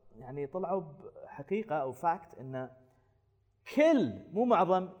طلعوا بحقيقة أو فاكت أن مو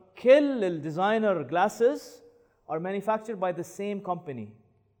معظم كل الديزاينر جلاسز are manufactured by the same company.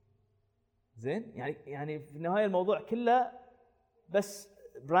 زين يعني في النهاية الموضوع كله بس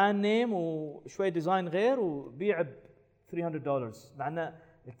براند نيم وشوي ديزاين غير وبيع ب $300 مع ان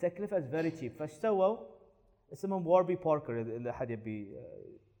التكلفة is very cheap. فايش سووا؟ اسمهم واربي باركر اذا احد يبي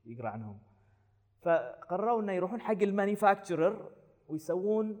يقرا عنهم. فقرروا انه يروحون حق المانيفاكتشرر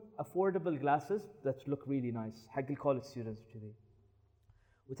ويسوون affordable glasses that look really nice حق الكولج ستودنتس وكذي.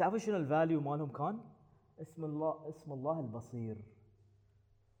 وتعرفوا شنو الفاليو مالهم كان؟ اسم الله البصير.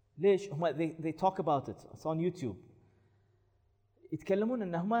 ليش؟ هم they talk about it. It's on YouTube. يتكلمون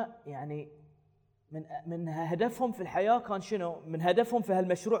ان هم يعني من هدفهم في الحياة كان شنو؟ من هدفهم في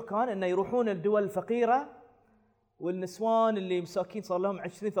هالمشروع كان انه يروحون الدول الفقيرة والنسوان اللي مساكين صار لهم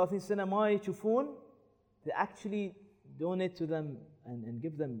 20-30 سنة ما يشوفون they actually donate to them and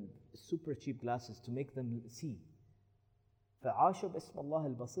give them super cheap glasses to make them see. فعاشوا باسم الله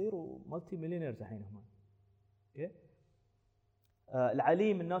البصير ومالتي مليونيرز الحين هم. اوكي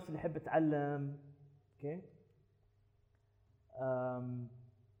العليم الناس اللي يحب تتعلم. اوكي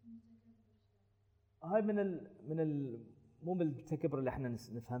هاي مو من التكبر اللي احنا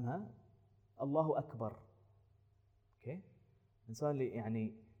نفهمها. الله اكبر. اوكي الانسان اللي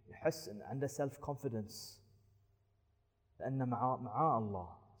يعني يحس ان عنده سيلف كونفيدنس لان معاه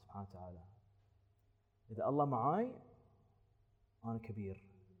الله سبحانه وتعالى. اذا الله معاي انا كبير،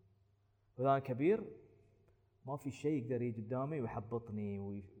 واذا انا كبير ما في شيء يقدر يجي قدامي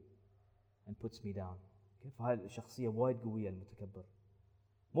ويحبطني and puts me down. كيف هاي الشخصية وايد قوية المتكبر.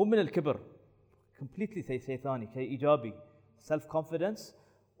 مو من الكبر completely شيء ثاني شيء إيجابي self confidence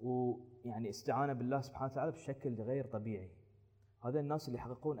ويعني استعانة بالله سبحانه وتعالى بشكل غير طبيعي. هذا الناس اللي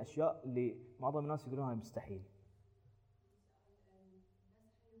يحققون أشياء اللي معظم الناس يقولون هاي مستحيل.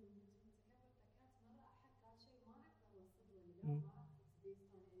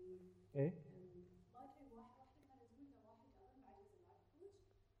 إيه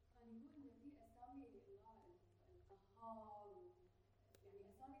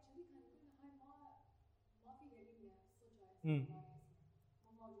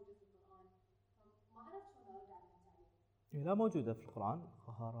مو موجودة في القرآن. ما عرفت شلون أرد على هالتعليق. لا موجودة في القرآن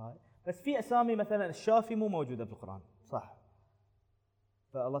قهار هاي، بس في أسامي مثلا الشافي مو موجودة في القرآن صح.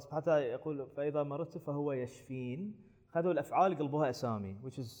 فالله سبحانه وتعالى يقول فإذا مرضت فهو يشفين، خذوا الأفعال قلبوها أسامي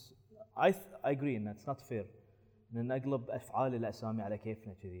which is I agree in that's not fair إن نقلب أفعال الأسامي على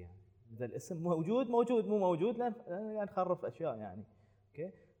كيفنا كذي يعني. إذا الاسم موجود مو موجود لا يعني نخرف أشياء يعني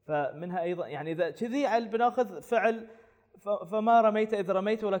أوكي. فمنها أيضا يعني إذا كذي بناخذ فعل فما رميت إذ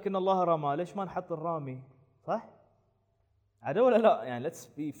رميت ولكن الله رمى، ليش ما نحط الرامي صح؟ عدو ولا لا يعني let's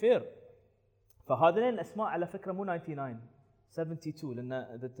be fair. فهذين الأسماء على فكرة مو 99 72 لأن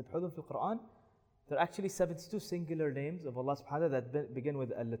إذا تبحثون في القرآن there are actually 72 singular names of Allah subhanahu wa ta'ala that begin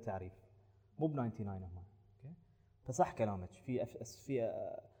with التعريف مو ب 99 هم. اوكي فصح كلامك في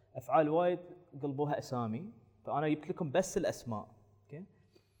افعال وايد قلبوها اسامي، فانا جبت لكم بس الاسماء. اوكي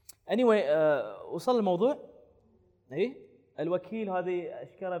anyway وصل الموضوع. اي الوكيل هذه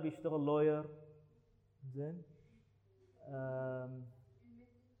اشكره بيشتغل لوير زين.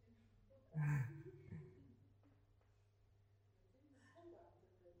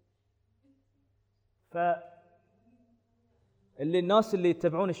 ف اللي الناس اللي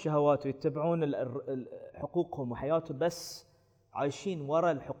يتبعون الشهوات ويتبعون حقوقهم وحياتهم بس عايشين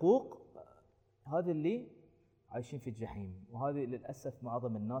وراء الحقوق، هذا اللي عايشين في الجحيم، وهذه للأسف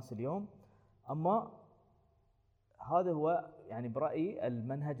معظم الناس اليوم. أما هذا هو يعني برأيي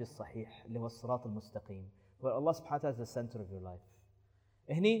المنهج الصحيح اللي هو الصراط المستقيم، والله سبحانه وتعالى is the center of your life.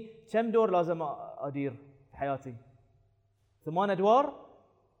 هني كم دور لازم أدير في حياتي؟ 8 أدوار.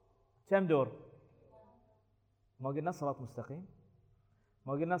 كم دور؟ ما قلنا صراط مستقيم،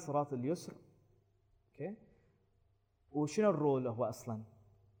 ما قلنا صراط اليسر. اوكي وشنو الرول هو اصلا؟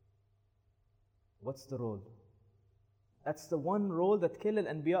 what's the role? that's the one role that كل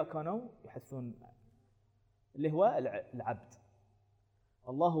الانبياء كانوا يحثون، اللي هو العبد.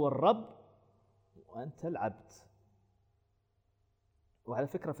 الله هو الرب وانت العبد. وعلى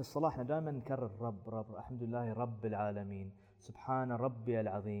فكره في الصلاه احنا دائما نكرر رب الحمد لله رب العالمين، سبحان ربي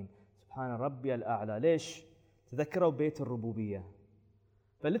العظيم، سبحان ربي الاعلى. ليش؟ تذكروا بيت الربوبيه.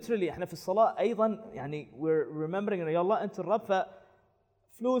 فليترلي احنا في الصلاه ايضا يعني we're remembering ان يا الله انت الرب،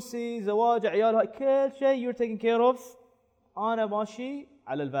 ففلوسي زواج عيال كل شيء you're taking care of، انا ماشي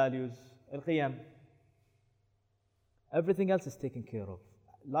على الفاليوز القيم. everything else is taken care of.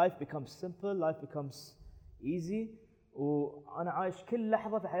 life becomes simple, life becomes easy. وانا عايش كل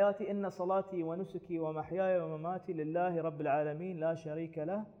لحظه في حياتي ان صلاتي ونسكي ومحياي ومماتي لله رب العالمين لا شريك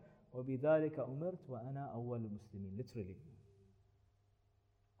له وبذلك أمرت وأنا أول المسلمين. literally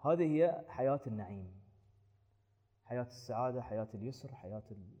هذه هي حياة النعيم، حياة السعادة، حياة اليسر، حياة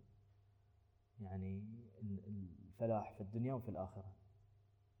يعني الفلاح في الدنيا وفي الآخرة.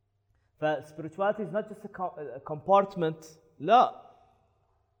 فspirituality is not just a compartment. لا،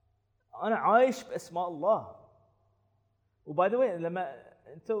 أنا عايش بأسماء الله. وباي ذا واي لما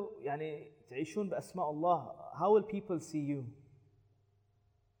أنتم يعني تعيشون بأسماء الله how will people see you؟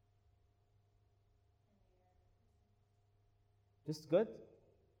 just good,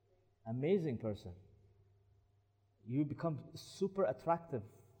 amazing person. You become super attractive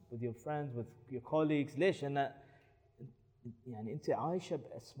with your friends, with your colleagues. ليش؟ أن يعني أنت عايشة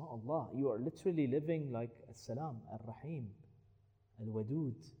بأسماء الله. You are literally living like السلام الرحيم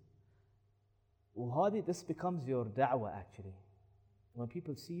الودود. وهذه this becomes your دعوة actually. When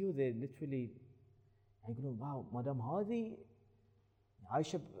people see you they literally يقولون واو ما دام هذه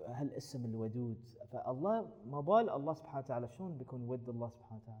عايشة بهالاسم الودود، فالله ما بال الله سبحانه وتعالى شلون بيكون ود الله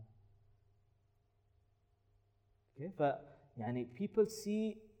سبحانه وتعالى. Okay فيعني people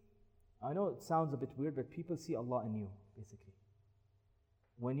see, I know it sounds a bit weird but people see Allah in you basically.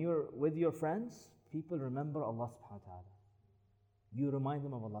 When you're with your friends people remember Allah سبحانه وتعالى. You remind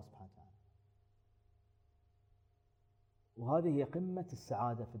them of Allah سبحانه وتعالى. وهذه هي قمة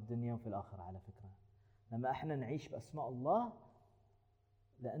السعادة في الدنيا وفي الآخرة على فكرة، لما احنا نعيش بأسماء الله.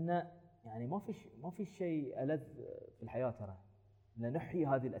 لأن يعني ما في شيء ألذ في الحياة ترى إن نحيي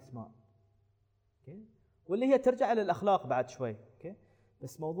هذه الأسماء. اوكي واللي هي ترجع للأخلاق بعد شوي. اوكي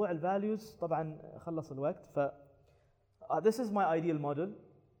بس موضوع الفاليوز طبعا خلص الوقت. ف this is my ideal model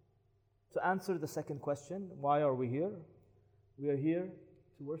to answer the second question, why are we here? We are here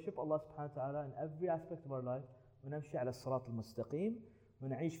to worship Allah subhanahu wa ta'ala in every aspect of our life ونمشي على الصراط المستقيم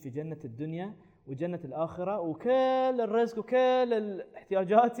ونعيش في جنة الدنيا وجنة الآخرة، وكل الرزق وكل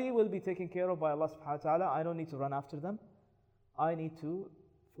الاحتياجاتي will be taken care of by Allah subhanahu wa ta'ala. I don't need to run after them. I need to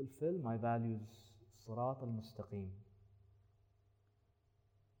fulfill my values. الصراط المستقيم.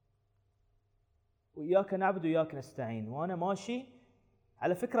 وإياك نعبد وإياك نستعين. وأنا ماشي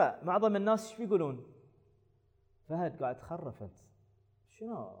على فكرة معظم الناس ايش بيقولون؟ فهد قاعد تخرف انت،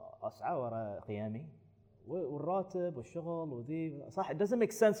 شنو أسعى ورا قيامي؟ والراتب والشغل وذي صح. It doesn't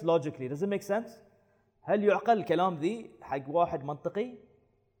make sense logically. Doesn't make sense. هل يعقل الكلام ذي حق واحد منطقي؟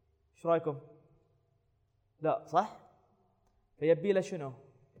 ايش رايكم؟ لا صح. فيبي له شنو؟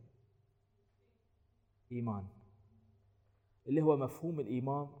 ايمان، اللي هو مفهوم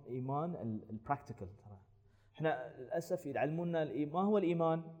الايمان، ايمان البراكتيكال. ترى احنا للاسف يعلمونا ما هو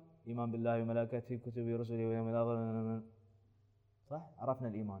الايمان؟ ايمان بالله وملائكته وكتبه ورسله واليوم الاخر، صح؟ عرفنا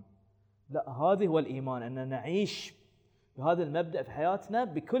الايمان. لا، هذا هو الايمان، ان نعيش بهذا المبدا في حياتنا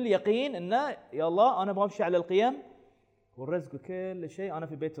بكل يقين، انه يا الله انا بمشي على القيم والرزق وكل شيء، انا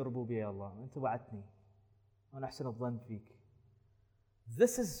في بيت الربوبيه يا الله، انت وعدتني، انا احسن الظن فيك.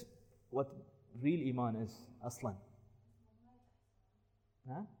 This is what real ايمان is اصلا.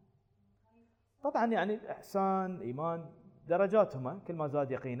 ها؟ طبعا يعني الاحسان، ايمان درجاتهما، كل ما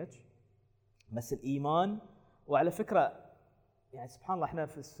زاد يقينك. بس الايمان، وعلى فكره يعني سبحان الله احنا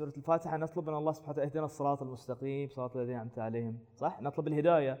في سوره الفاتحه نطلب من الله سبحانه وتعالى اهدنا الصراط المستقيم صراط الذين انعمت عليهم، صح؟ نطلب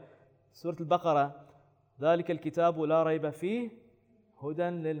الهدايه. سوره البقره ذلك الكتاب لا ريب فيه هدى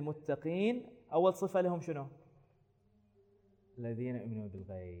للمتقين، اول صفه لهم شنو؟ الذين يؤمنون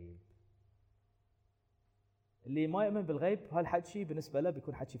بالغيب. اللي ما يؤمن بالغيب هالحكي بالنسبه له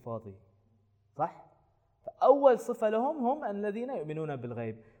بيكون حكي فاضي، صح؟ فاول صفه لهم هم الذين يؤمنون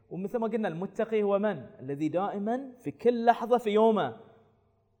بالغيب. ومثل ما قلنا المتقي هو من؟ الذي دائما في كل لحظه في يومه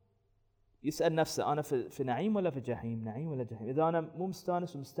يسال نفسه انا في نعيم ولا في جحيم؟ نعيم ولا جحيم؟ اذا انا مو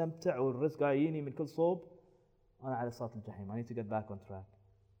مستانس ومستمتع والرزق جاييني من كل صوب، انا على صراط الجحيم. I need to get back on track.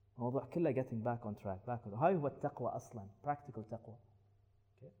 الموضوع كله getting back on track. هاي هو التقوى اصلا، practical تقوى.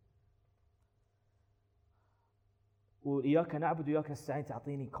 وإياك نعبد وإياك نستعين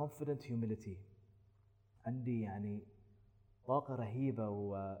تعطيني confident humility. عندي يعني طاقة رهيبة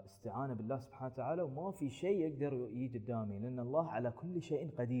واستعانة بالله سبحانه وتعالى، وما في شيء يقدر يجي قدامي، لأن الله على كل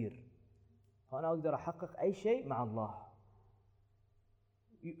شيء قدير، فأنا أقدر أحقق أي شيء مع الله.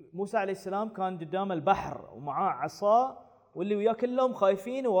 موسى عليه السلام كان قدام البحر ومعاه عصا، واللي وياه كلهم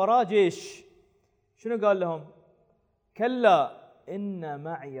خايفين ووراه جيش. شنو قال لهم؟ كلا إن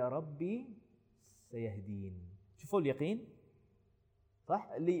معي ربي سيهدين. شوفوا اليقين،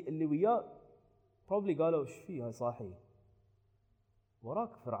 صح؟ اللي وياه probably قالوا ايش فيه هاي صاحي،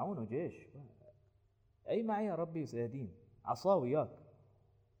 وراك فرعون وجيش، اي معي يا ربي سيهدين، عصا وياك.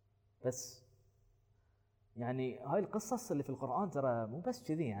 بس يعني هاي القصص اللي في القرآن ترى مو بس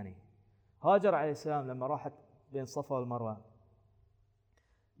كذي. يعني هاجر عليه السلام لما راحت بين الصفا والمروة،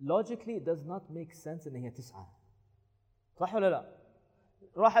 logically it does not make sense ان هي تسعى، صح ولا لا؟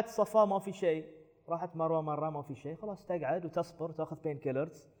 راحت صفا ما في شيء، راحت مروة مرة ما في شيء، خلاص تقعد وتصبر تاخذ بين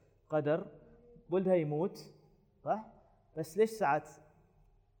كيلرز، قدر ولدها يموت، صح؟ بس ليش سعت؟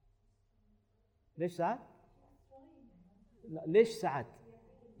 ليش سعت؟ لا ليش سعت؟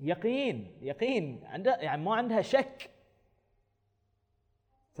 يقين عندها، يعني ما عندها شك.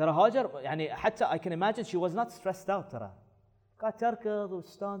 ترى هاجر يعني حتى I can imagine she was not stressed out. ترى كانت تركض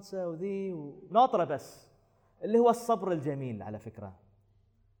وستانسة وذي وناطرة، بس اللي هو الصبر الجميل على فكرة.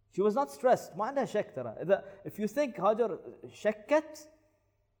 She was not stressed، ما عندها شك. ترى إذا if you think هاجر شكت،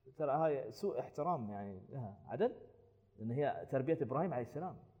 ترى هاي سوء احترام يعني لها، عدل، لأن هي تربية إبراهيم عليه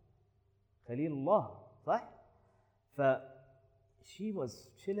السلام خليل الله، صح؟ ف she was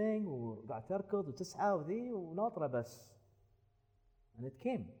chilling وقاعد تركض وتسعى وذي وناطرة بس. and it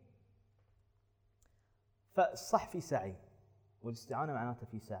came. فالصح في سعي، والاستعانة معناتها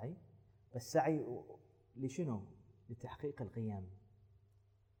في سعي، بس سعي لشنو؟ لتحقيق القيم،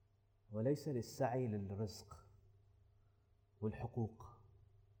 وليس للسعي للرزق والحقوق.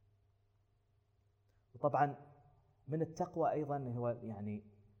 وطبعا من التقوى أيضا هو يعني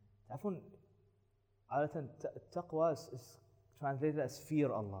تعرفون عادة التقوى is translated as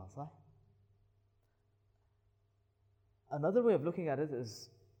fear Allah, صح؟ Another way of looking at it is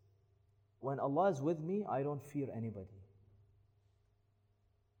when Allah is with me, I don't fear anybody.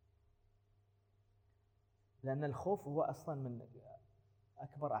 لأن الخوف هو أصلا من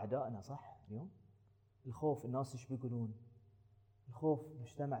أكبر أعدائنا، صح؟ اليوم الخوف، الناس إيش بيقولون؟ الخوف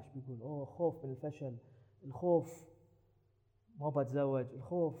المجتمع إيش بيقول؟ أوه خوف من الفشل، الخوف ما بتزوج،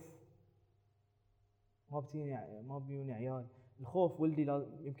 الخوف ما بيوني عيال، الخوف ولدي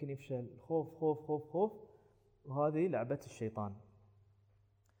يمكن يفشل، الخوف خوف خوف خوف. وهذه لعبة الشيطان.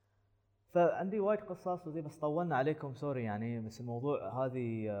 فعندي وايد قصص وذي، بس طولنا عليكم سوري يعني، بس الموضوع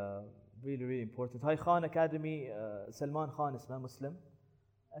هذه really important. هاي خان أكاديمي، سلمان خان اسمه، مسلم،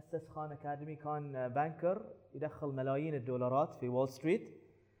 أسس خان أكاديمي، كان بانكر يدخل ملايين الدولارات في وول ستريت،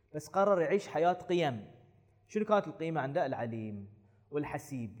 بس قرر يعيش حياة قيم. شنو كانت القيمة عنده؟ العليم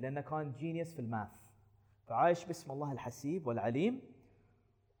والحسيب، لأنه كان جينيوس في الماث، فعايش باسم الله الحسيب والعليم.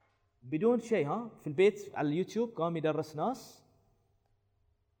 بدون شيء في البيت على اليوتيوب قام يدرس ناس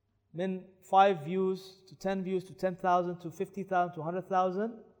من 5 views to 10 views to 10,000 to 50,000 to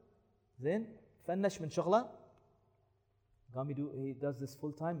 100,000 زين فنش من شغله قام he does this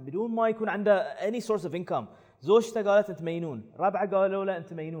full time بدون ما يكون عنده any source of income. زوجته قالت انت مجنون، ربعه قالوا له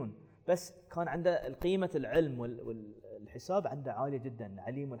انت مجنون، بس كان عنده قيمه العلم والحساب عنده عاليه جدا،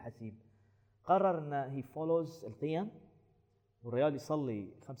 عليم والحسيب. قرر انه he follows القيم، والريال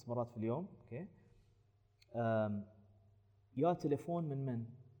يصلي 5 مرات في اليوم. اوكي يا تليفون من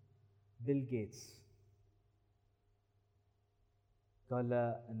بيل جيتس قال له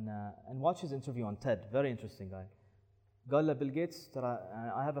ان and watch his interview on TED, very interesting guy. قال له بيل جيتس ترى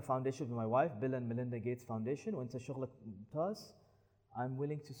I have a foundation with my wife, Bill and Melinda Gates Foundation, وانت شغلك ممتاز. I'm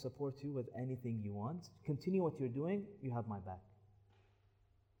willing to support you with anything you want. Continue what you're doing. You have my back.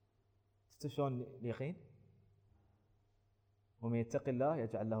 شلون اليقين؟ ومن يتق الله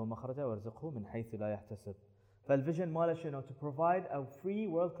يجعل له مخرجا ويرزقه من حيث لا يحتسب. فالفيجن ماله شنو؟ To provide a free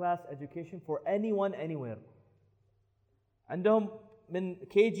world class education for anyone anywhere. عندهم من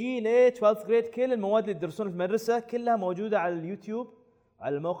كي جي ل 12th grade كل المواد اللي يدرسونها في المدرسه كلها موجوده على اليوتيوب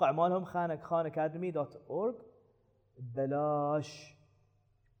على الموقع مالهم khanacademy.org ببلاش.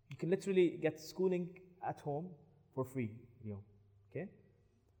 You can literally get schooling at home for free اليوم. اوكي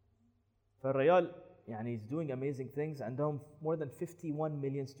فالريال يعني is doing amazing things. عندهم more than 51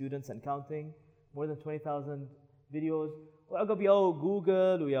 million students and counting, more than 20,000 videos. وعقب ياو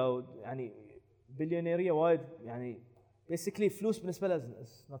جوجل وياو يعني بليونيرية وايد يعني basically فلوس بالنسبة له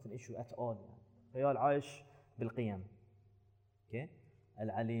is not an issue at all. الريال عايش بالقيم. اوكي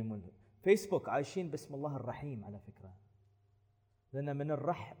العليم فيسبوك عايشين باسم الله الرحيم على فكرة، لأن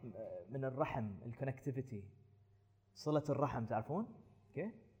من الرحم الكونكتيفيتي، صلة الرحم تعرفون.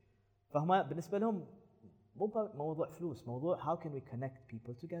 اوكي فهم بالنسبة لهم مو موضوع فلوس، موضوع how can we connect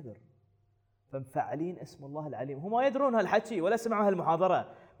people together. فمفعلين اسم الله العليم. هم ما يدرون هالحكي ولا سمعوا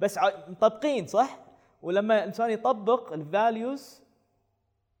هالمحاضرة، بس مطبقين صح. ولما الإنسان يطبق الفاليوز،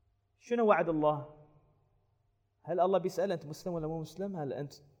 شنو وعد الله؟ هل الله بيسأل أنت مسلم ولا مو مسلم؟ هل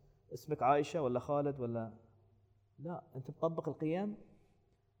أنت اسمك عائشة ولا خالد ولا لا؟ أنت مطبق القيم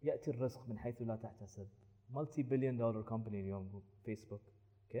يأتي الرزق من حيث لا تحتسب. multi billion dollar company اليوم فيسبوك.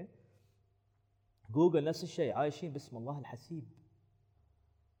 اوكي جوجل نفس الشيء، عايشين باسم الله الحسيب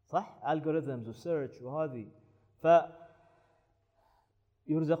صح. algorithms وسيرش وهذه، ف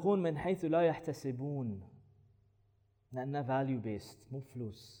يرزقون من حيث لا يحتسبون، لأنه value based مو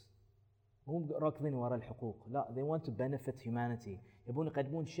فلوس، مو راكضين وراء الحقوق، لا they want to benefit humanity. يبون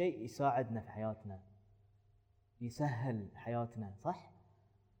يقدمون شيء يساعدنا في حياتنا، يسهل حياتنا صح.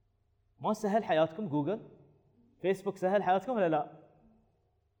 ما سهل حياتكم جوجل؟ فيسبوك سهل حياتكم ولا لا؟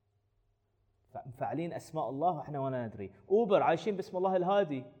 مفعلين اسماء الله واحنا ولا ندري. اوبر عايشين باسم الله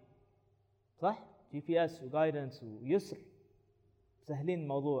الهادي صح، GPS وجايدنس ويسر، سهلين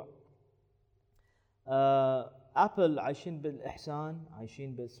الموضوع. ابل عايشين بالاحسان،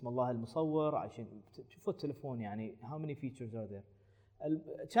 عايشين باسم الله المصور، عايشين شوفوا التليفون يعني how many features are there.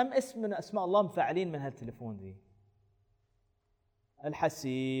 كم اسم من اسماء الله مفعلين من هالتليفون ذي؟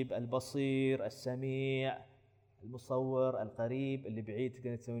 الحسيب، البصير، السميع، المصور، القريب، اللي بعيد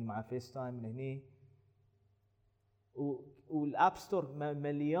تقدر تسوين معه فيس تايم من هني. والاب ستور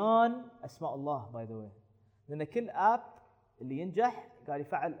مليان اسماء الله باي ذا واي، لان كل اب اللي ينجح قاعد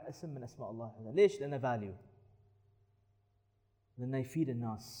يفعل اسم من اسماء الله. ليش؟ لانه فاليو، لانه يفيد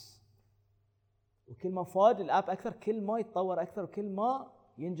الناس. وكل ما فاد الاب اكثر كل ما يتطور اكثر، وكل ما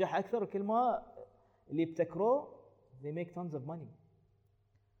ينجح اكثر، وكل ما اللي يبتكروه they make tons of money.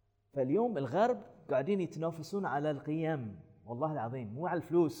 فاليوم الغرب قاعدين يتنافسون على القيم، والله العظيم مو على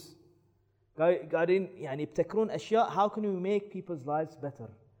الفلوس. قاعدين يعني يبتكرون اشياء how can we make people's lives better,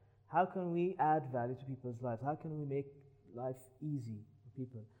 how can we add value to people's lives, how can we make life easy for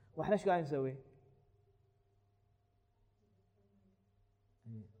people. واحنا ايش قاعدين نسوي؟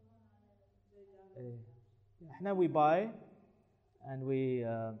 احنا we buy and we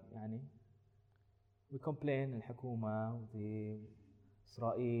يعني we complain الحكومة وذي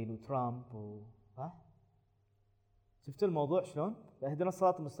إسرائيل وترامب صح؟ شفتوا الموضوع شلون؟ اهدنا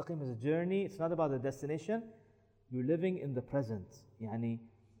الصراط المستقيم is a journey, it's not about the destination, you're living in the present. يعني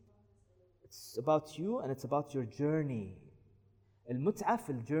it's about you and it's about your journey. المتعة في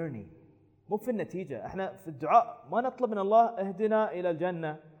الجيرني مو في النتيجة. احنا في الدعاء ما نطلب من الله اهدنا إلى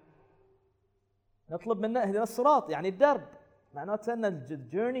الجنة، نطلب منه اهدنا الصراط يعني الدرب. معناته ان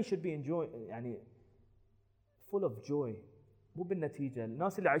الجيرني should be enjoy يعني full of joy، مو بالنتيجة.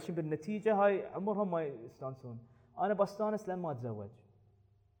 الناس اللي عايشين بالنتيجة هاي عمرهم ما يستانسون. أنا بستانس لما أتزوج،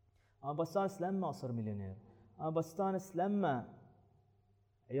 أنا بستانس لما أصير مليونير، أنا بستانس لما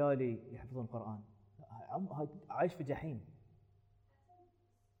عيالي يحفظون القرآن، عايش في جحيم.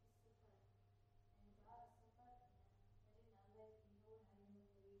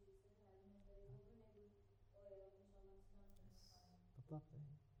 بالضبط.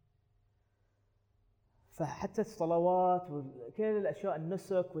 فحتى الصلوات وكل الاشياء،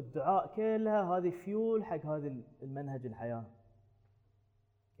 النسك والدعاء، كلها هذه فيول حق هذا المنهج الحياه.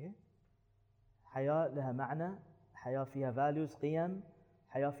 اوكي، حياه لها معنى، حياه فيها فاليوز، قيم،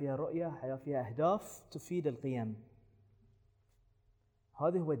 حياه فيها رؤيه، حياه فيها اهداف تفيد القيم.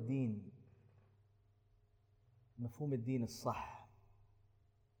 هذا هو الدين، مفهوم الدين الصح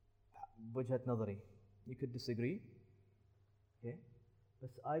بوجهه نظري. You could disagree. Okay.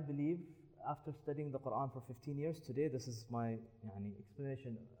 But I believe after studying the Quran for 15 years today, this is my يعني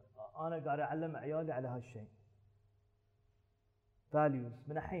explanation. أنا قاعد أعلم عيالي على هالشيء. values.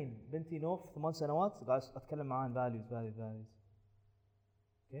 من الحين بنتي نوف 8 سنوات قاعد أتكلم معاها عن values.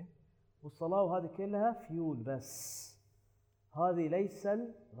 Okay. والصلاة وهذه كلها فيول بس. هذه ليس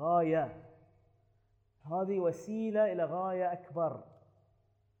الغاية. هذه وسيلة إلى غاية أكبر.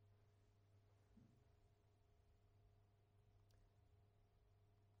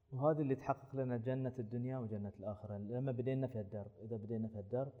 وهذا اللي تحقق لنا جنة الدنيا وجنة الآخرة لما بدينا في الدرب. إذا بدينا في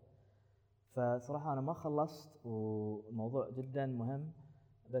الدرب، فصراحة أنا ما خلصت والموضوع جدا مهم،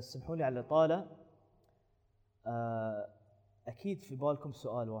 بس سمحوا لي على الإطالة. أكيد في بالكم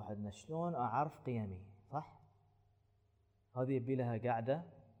سؤال واحد، شلون أعرف قيمي؟ صح؟ هذه يبي لها قاعدة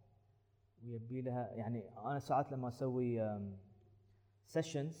ويبي لها، يعني أنا ساعات لما أسوي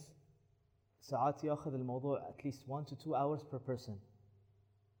sessions ساعات يأخذ الموضوع at least 1 to 2 hours per person،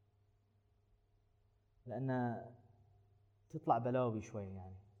 لأن تطلع بلاوي شوي،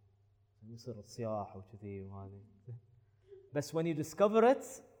 يعني يصير صياح وكذي وهذه. بس when you discover it,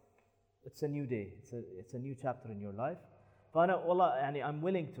 it's a new day, it's a new chapter in your life. فأنا والله يعني I'm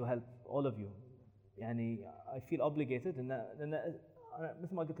willing to help all of you. يعني I feel obligated لأن أنا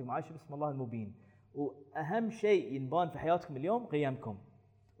مثل ما قلت لكم عايش باسم الله المبين، وأهم شيء ينبان في حياتكم اليوم قيمكم،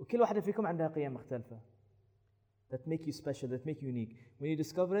 وكل واحدة فيكم عندها قيم مختلفة that make you special, that make you unique. When you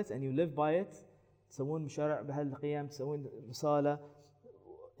discover it and you live by it، تسوون مشاريع بهالقيم، تسوون رسالة،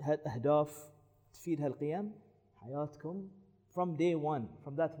 أهداف تفيد هالقيم، حياتكم from day one,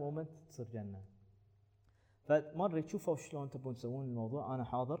 from that moment تصير جنة. فما أدري تشوفوا شلون تبون تسوون الموضوع، أنا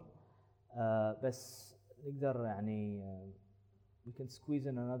حاضر. بس نقدر يعني we can squeeze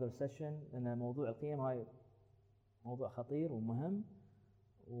in another session، لأن موضوع القيم هاي موضوع خطير ومهم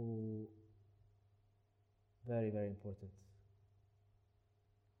و very very important.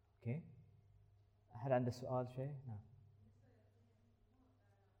 Okay. أحد عنده سؤال شيء؟ نعم.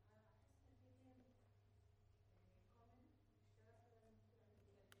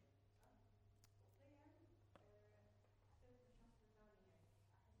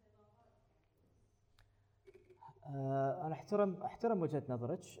 أنا أحترم وجهة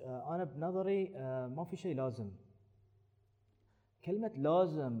نظرك. أنا بنظري ما في شيء لازم. كلمة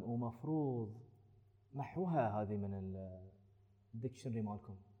لازم ومفروض محوها هذه من الديكشنري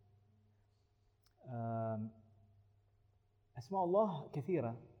مالكم. أسماء الله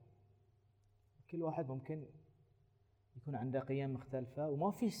كثيرة، كل واحد ممكن يكون عنده قيم مختلفة،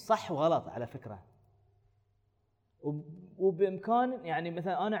 وما في صح وغلط على فكرة. وبإمكان يعني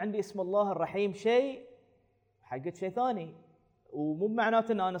مثلا أنا عندي اسم الله الرحيم شيء، حقت شيء ثاني، ومو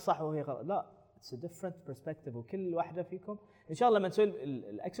معناته ان انا صح وهي غلط، لا، it's a different perspective. وكل واحدة فيكم ان شاء الله لما نسوي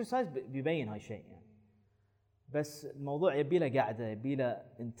الاكسرسايز بيبين هاي الشيء يعني. بس الموضوع يبي له قاعدة، يبي له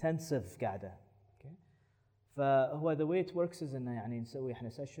intensive قاعدة. okay. فهو the way it works is انه يعني نسوي احنا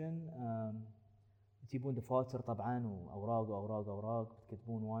سيشن، تجيبون دفاتر طبعا واوراق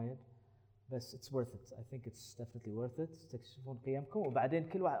تكتبون وايد، بس it's worth it. I think it's definitely worth it. تكتشفون قيمكم، وبعدين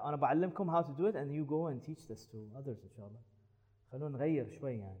كل واحد أنا بعلمكم how to do it and you go and teach this to others إن شاء الله. خلونا نغير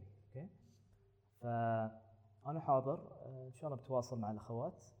شوي يعني. okay. فأنا حاضر إن شاء الله بتواصل مع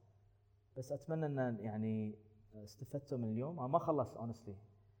الأخوات، بس أتمنى أن يعني استفدتوا من اليوم. أنا ما خلصت honestly،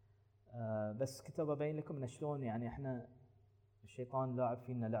 بس كنت أبين لكم إن شلون يعني إحنا الشيطان لاعب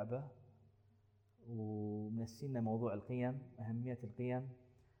فينا لعبة، ومنسينا موضوع القيم، أهمية القيم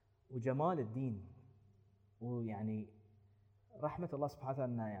وجمال الدين، ويعني رحمة الله سبحانه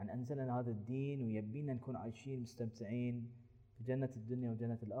وتعالى يعني أنزل لنا هذا الدين ويبينا نكون عايشين مستمتعين في جنة الدنيا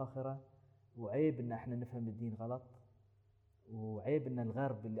وجنة الآخرة. وعيب إن احنا نفهم الدين غلط، وعيب إن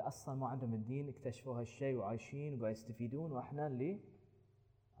الغرب اللي أصلا ما عندهم الدين اكتشفوا هالشيء وعايشين وقاعد يستفيدون، وإحنا اللي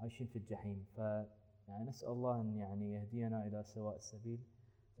عايشين في الجحيم. يعني نسأل الله أن يعني يهدينا إلى سواء السبيل.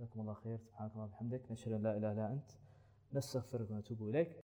 جزاكم الله خير. سبحانك اللهم وبحمدك، نشهد أن لا إله إلا أنت، نستغفرك ونتوب إليك.